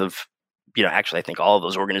growth of actually I think all of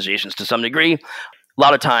those organizations to some degree, a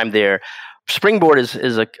lot of time there. Springboard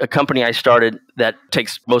is a company I started that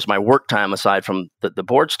takes most of my work time aside from the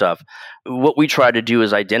board stuff. What we try to do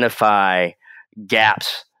is identify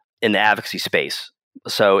gaps in the advocacy space.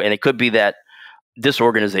 So, and it could be that this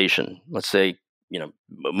organization, let's say,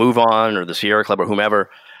 MoveOn or the Sierra Club or whomever,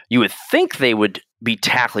 you would think they would be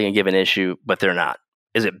tackling a given issue, but they're not.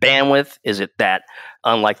 Is it bandwidth? Is it that,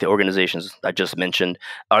 unlike the organizations I just mentioned,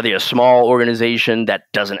 are they a small organization that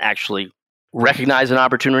doesn't actually recognize an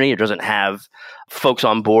opportunity or doesn't have folks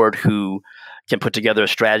on board who can put together a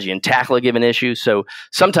strategy and tackle a given issue? So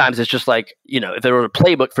sometimes it's just like, if there were a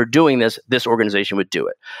playbook for doing this organization would do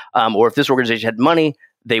it. Or if this organization had money,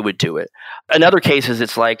 they would do it. In other cases,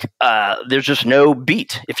 it's like there's just no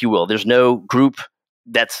beat, if you will. There's no group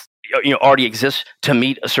that's already exists to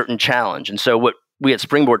meet a certain challenge. And so what we at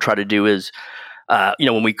Springboard try to do is,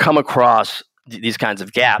 when we come across these kinds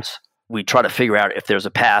of gaps, we try to figure out if there's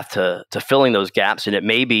a path to filling those gaps. And it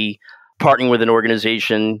may be partnering with an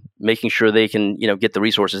organization, making sure they can, get the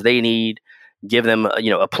resources they need, give them,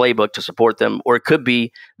 a playbook to support them. Or it could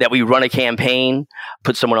be that we run a campaign,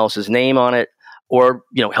 put someone else's name on it, or,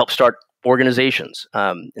 help start organizations.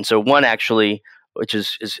 And so one actually, which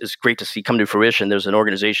is great to see come to fruition, there's an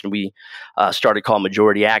organization we started called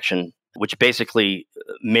Majority Action, which basically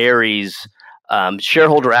marries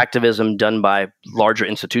shareholder activism done by larger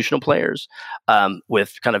institutional players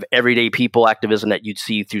with kind of everyday people activism that you'd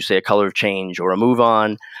see through, say, a Color of Change or a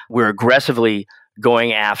MoveOn. We're aggressively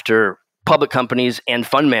going after public companies and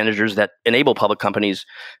fund managers that enable public companies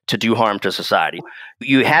to do harm to society.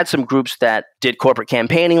 You had some groups that did corporate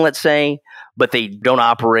campaigning, let's say, but they don't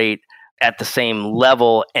operate at the same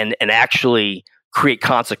level and actually create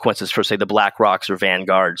consequences for, say, the BlackRocks or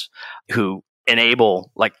Vanguards who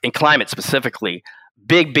enable, like in climate specifically,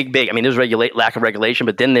 big. I mean, there's lack of regulation,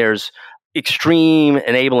 but then there's extreme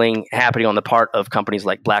enabling happening on the part of companies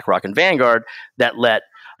like BlackRock and Vanguard that let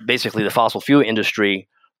basically the fossil fuel industry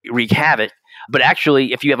wreak havoc. But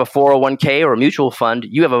actually, if you have a 401k or a mutual fund,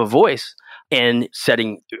 you have a voice in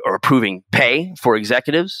setting or approving pay for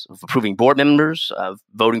executives, approving board members,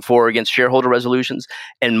 voting for or against shareholder resolutions.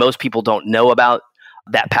 And most people don't know about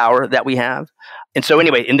that power that we have. And so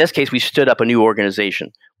anyway, in this case, we stood up a new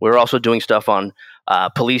organization. We're also doing stuff on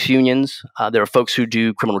police unions. There are folks who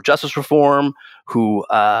do criminal justice reform, who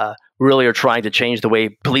really are trying to change the way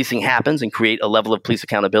policing happens and create a level of police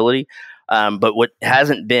accountability. But what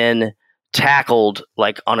hasn't been tackled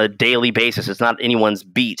like on a daily basis, it's not anyone's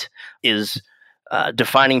beat, is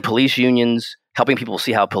defining police unions, helping people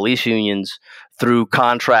see how police unions, through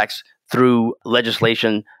contracts, through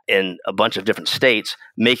legislation in a bunch of different states,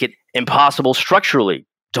 make it impossible structurally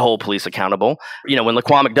to hold police accountable. When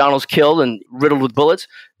Laquan McDonald's killed and riddled with bullets,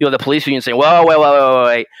 the police union saying,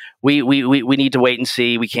 wait, we need to wait and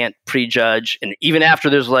see. We can't prejudge. And even after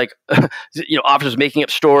there's like, officers making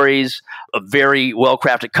up stories, a very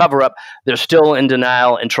well-crafted cover-up, they're still in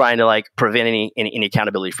denial and trying to like prevent any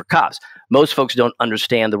accountability for cops. Most folks don't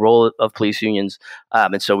understand the role of police unions.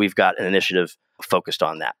 And so we've got an initiative focused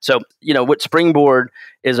on that. So, what Springboard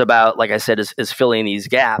is about, like I said, is filling these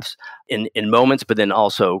gaps in moments, but then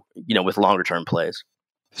also, with longer term plays.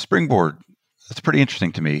 Springboard, that's pretty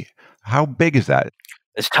interesting to me. How big is that?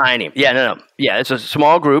 It's tiny. Yeah, no. Yeah, it's a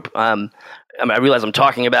small group. I realize I'm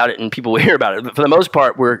talking about it and people will hear about it. But for the most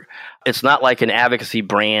part, it's not like an advocacy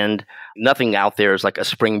brand. Nothing out there is like a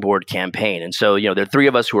Springboard campaign. And so, there are 3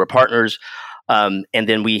 of us who are partners. And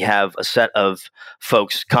then we have a set of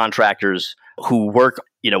folks, contractors, who work,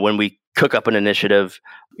 when we cook up an initiative.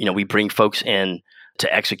 We bring folks in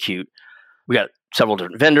to execute. We got several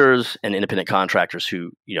different vendors and independent contractors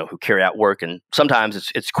who carry out work, and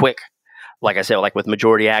sometimes it's quick. Like I said, like with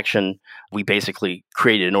Majority Action, we basically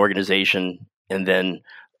created an organization and then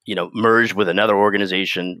merged with another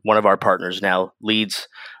organization. One of our partners now leads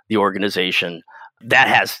the organization that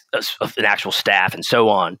has an actual staff and so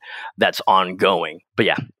on that's ongoing. But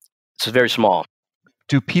yeah, it's very small.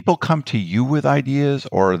 Do people come to you with ideas,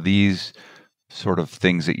 or are these sort of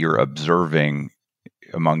things that you're observing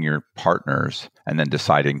among your partners and then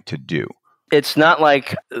deciding to do? It's not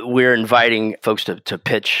like we're inviting folks to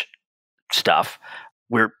pitch stuff.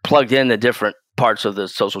 We're plugged into different parts of the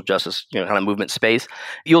social justice kind of movement space.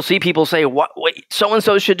 You'll see people say, wait,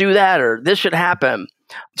 so-and-so should do that, or this should happen.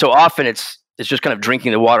 So often it's just kind of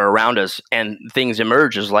drinking the water around us, and things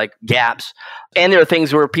emerge as like gaps. And there are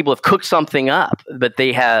things where people have cooked something up, but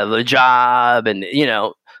they have a job and,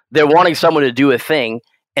 they're wanting someone to do a thing,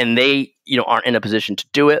 and they, aren't in a position to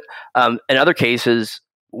do it. In other cases,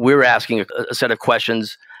 we're asking a set of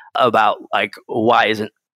questions about like, why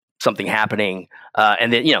isn't something happening?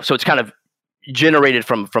 And then, so it's kind of generated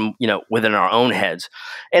from within our own heads,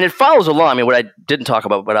 and it follows along. I mean, what I didn't talk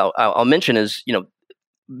about, but I'll mention is,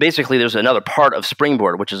 basically there's another part of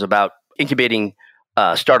Springboard, which is about incubating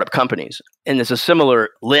startup companies. And it's a similar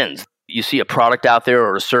lens. You see a product out there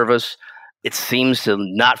or a service, it seems to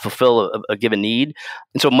not fulfill a given need.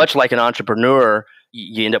 And so much like an entrepreneur,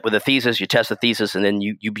 you end up with a thesis, you test the thesis, and then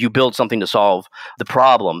you build something to solve the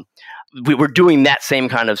problem. We're doing that same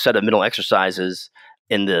kind of set of mental exercises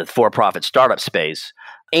in the for-profit startup space.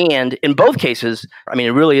 And in both cases, I mean,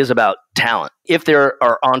 it really is about talent. If there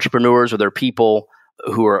are entrepreneurs or there are people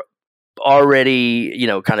who are already,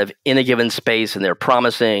 kind of in a given space and they're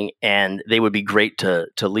promising and they would be great to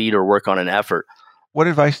lead or work on an effort. What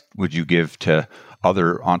advice would you give to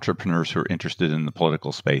other entrepreneurs who are interested in the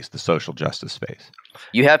political space, the social justice space?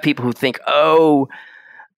 You have people who think, oh,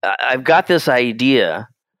 I've got this idea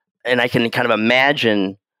and I can kind of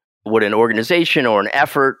imagine what an organization or an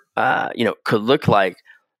effort, could look like,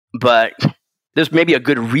 but there's maybe a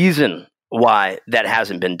good reason why that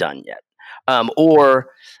hasn't been done yet. Or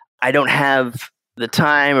I don't have the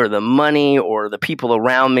time or the money or the people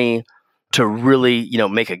around me to really,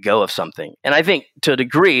 make a go of something. And I think to a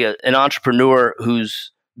degree, an entrepreneur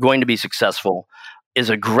who's going to be successful is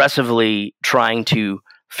aggressively trying to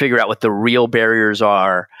figure out what the real barriers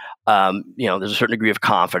are. There's a certain degree of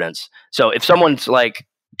confidence. So if someone's like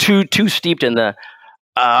too steeped in the,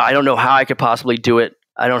 I don't know how I could possibly do it,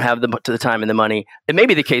 I don't have the time and the money, it may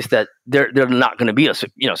be the case that they're not going to be a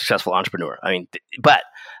successful entrepreneur. I mean, but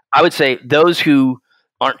I would say those who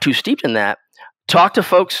aren't too steeped in that, talk to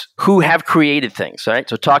folks who have created things, right?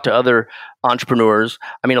 So talk to other entrepreneurs.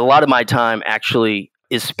 I mean, a lot of my time actually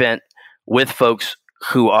is spent with folks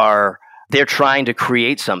who they're trying to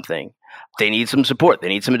create something. They need some support. They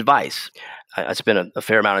need some advice. I spend a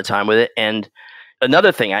fair amount of time with it. And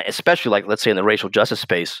another thing, especially like, let's say in the racial justice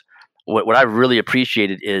space, what I really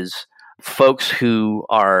appreciated is folks who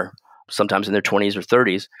are sometimes in their 20s or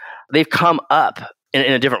 30s, they've come up in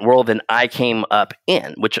a different world than I came up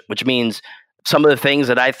in, which means some of the things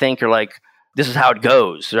that I think are like, this is how it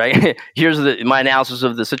goes, right? Here's my analysis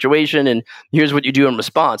of the situation, and here's what you do in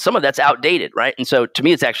response. Some of that's outdated, right? And so to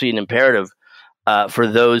me, it's actually an imperative for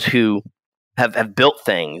those who have built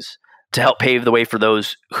things to help pave the way for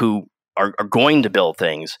those who are going to build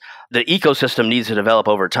things. The ecosystem needs to develop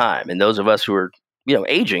over time, and those of us who are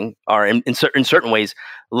aging are in certain ways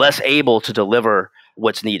less able to deliver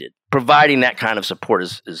what's needed. Providing that kind of support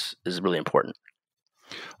is really important.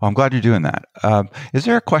 Well, I'm glad you're doing that. Is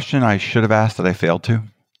there a question I should have asked that I failed to?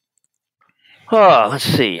 Oh, let's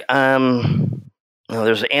see.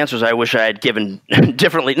 There's answers I wish I had given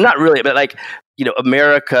differently. Not really, but like,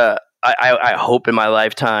 America, I hope in my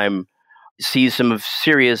lifetime sees some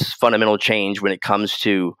serious fundamental change when it comes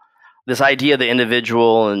to this idea of the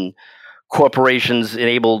individual and corporations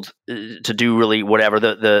enabled to do really whatever.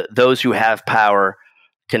 Those who have power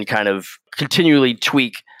can kind of continually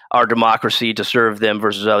tweak our democracy to serve them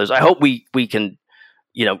versus others. I hope we can,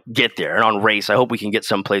 get there. And on race, I hope we can get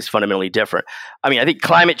someplace fundamentally different. I mean, I think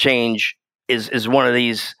climate change is one of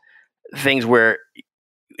these things where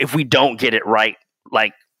if we don't get it right,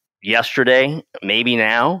 like yesterday, maybe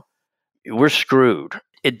now, we're screwed.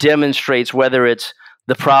 It demonstrates whether it's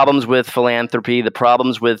the problems with philanthropy, the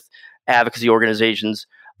problems with advocacy organizations,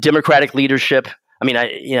 democratic leadership. I mean,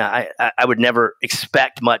 I would never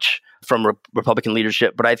expect much from Republican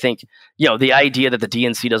leadership, but I think the idea that the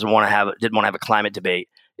DNC didn't want to have a climate debate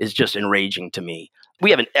is just enraging to me.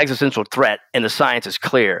 We have an existential threat, and the science is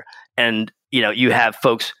clear. And you have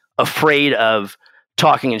folks afraid of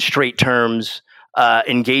talking in straight terms,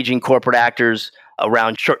 engaging corporate actors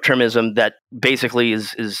around short-termism that basically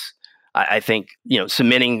is I think,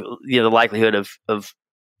 cementing the likelihood of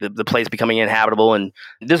the place becoming inhabitable. And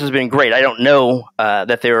this has been great. I don't know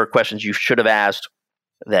that there are questions you should have asked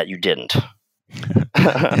that you didn't.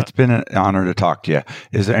 It's been an honor to talk to you.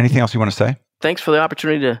 Is there anything else you want to say? Thanks for the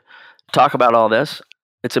opportunity to talk about all this.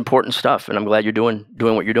 It's important stuff, and I'm glad you're doing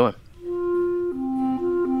what you're doing.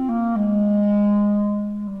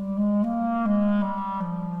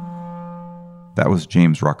 That was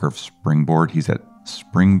James Rucker of Springboard. He's at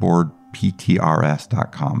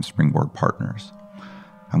springboardptrs.com, Springboard Partners.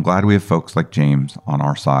 I'm glad we have folks like James on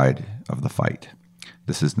our side of the fight.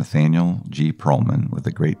 This is Nathaniel G. Perlman with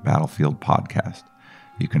the Great Battlefield Podcast.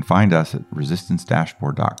 You can find us at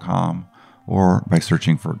resistancedashboard.com or by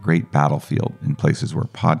searching for Great Battlefield in places where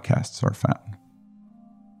podcasts are found.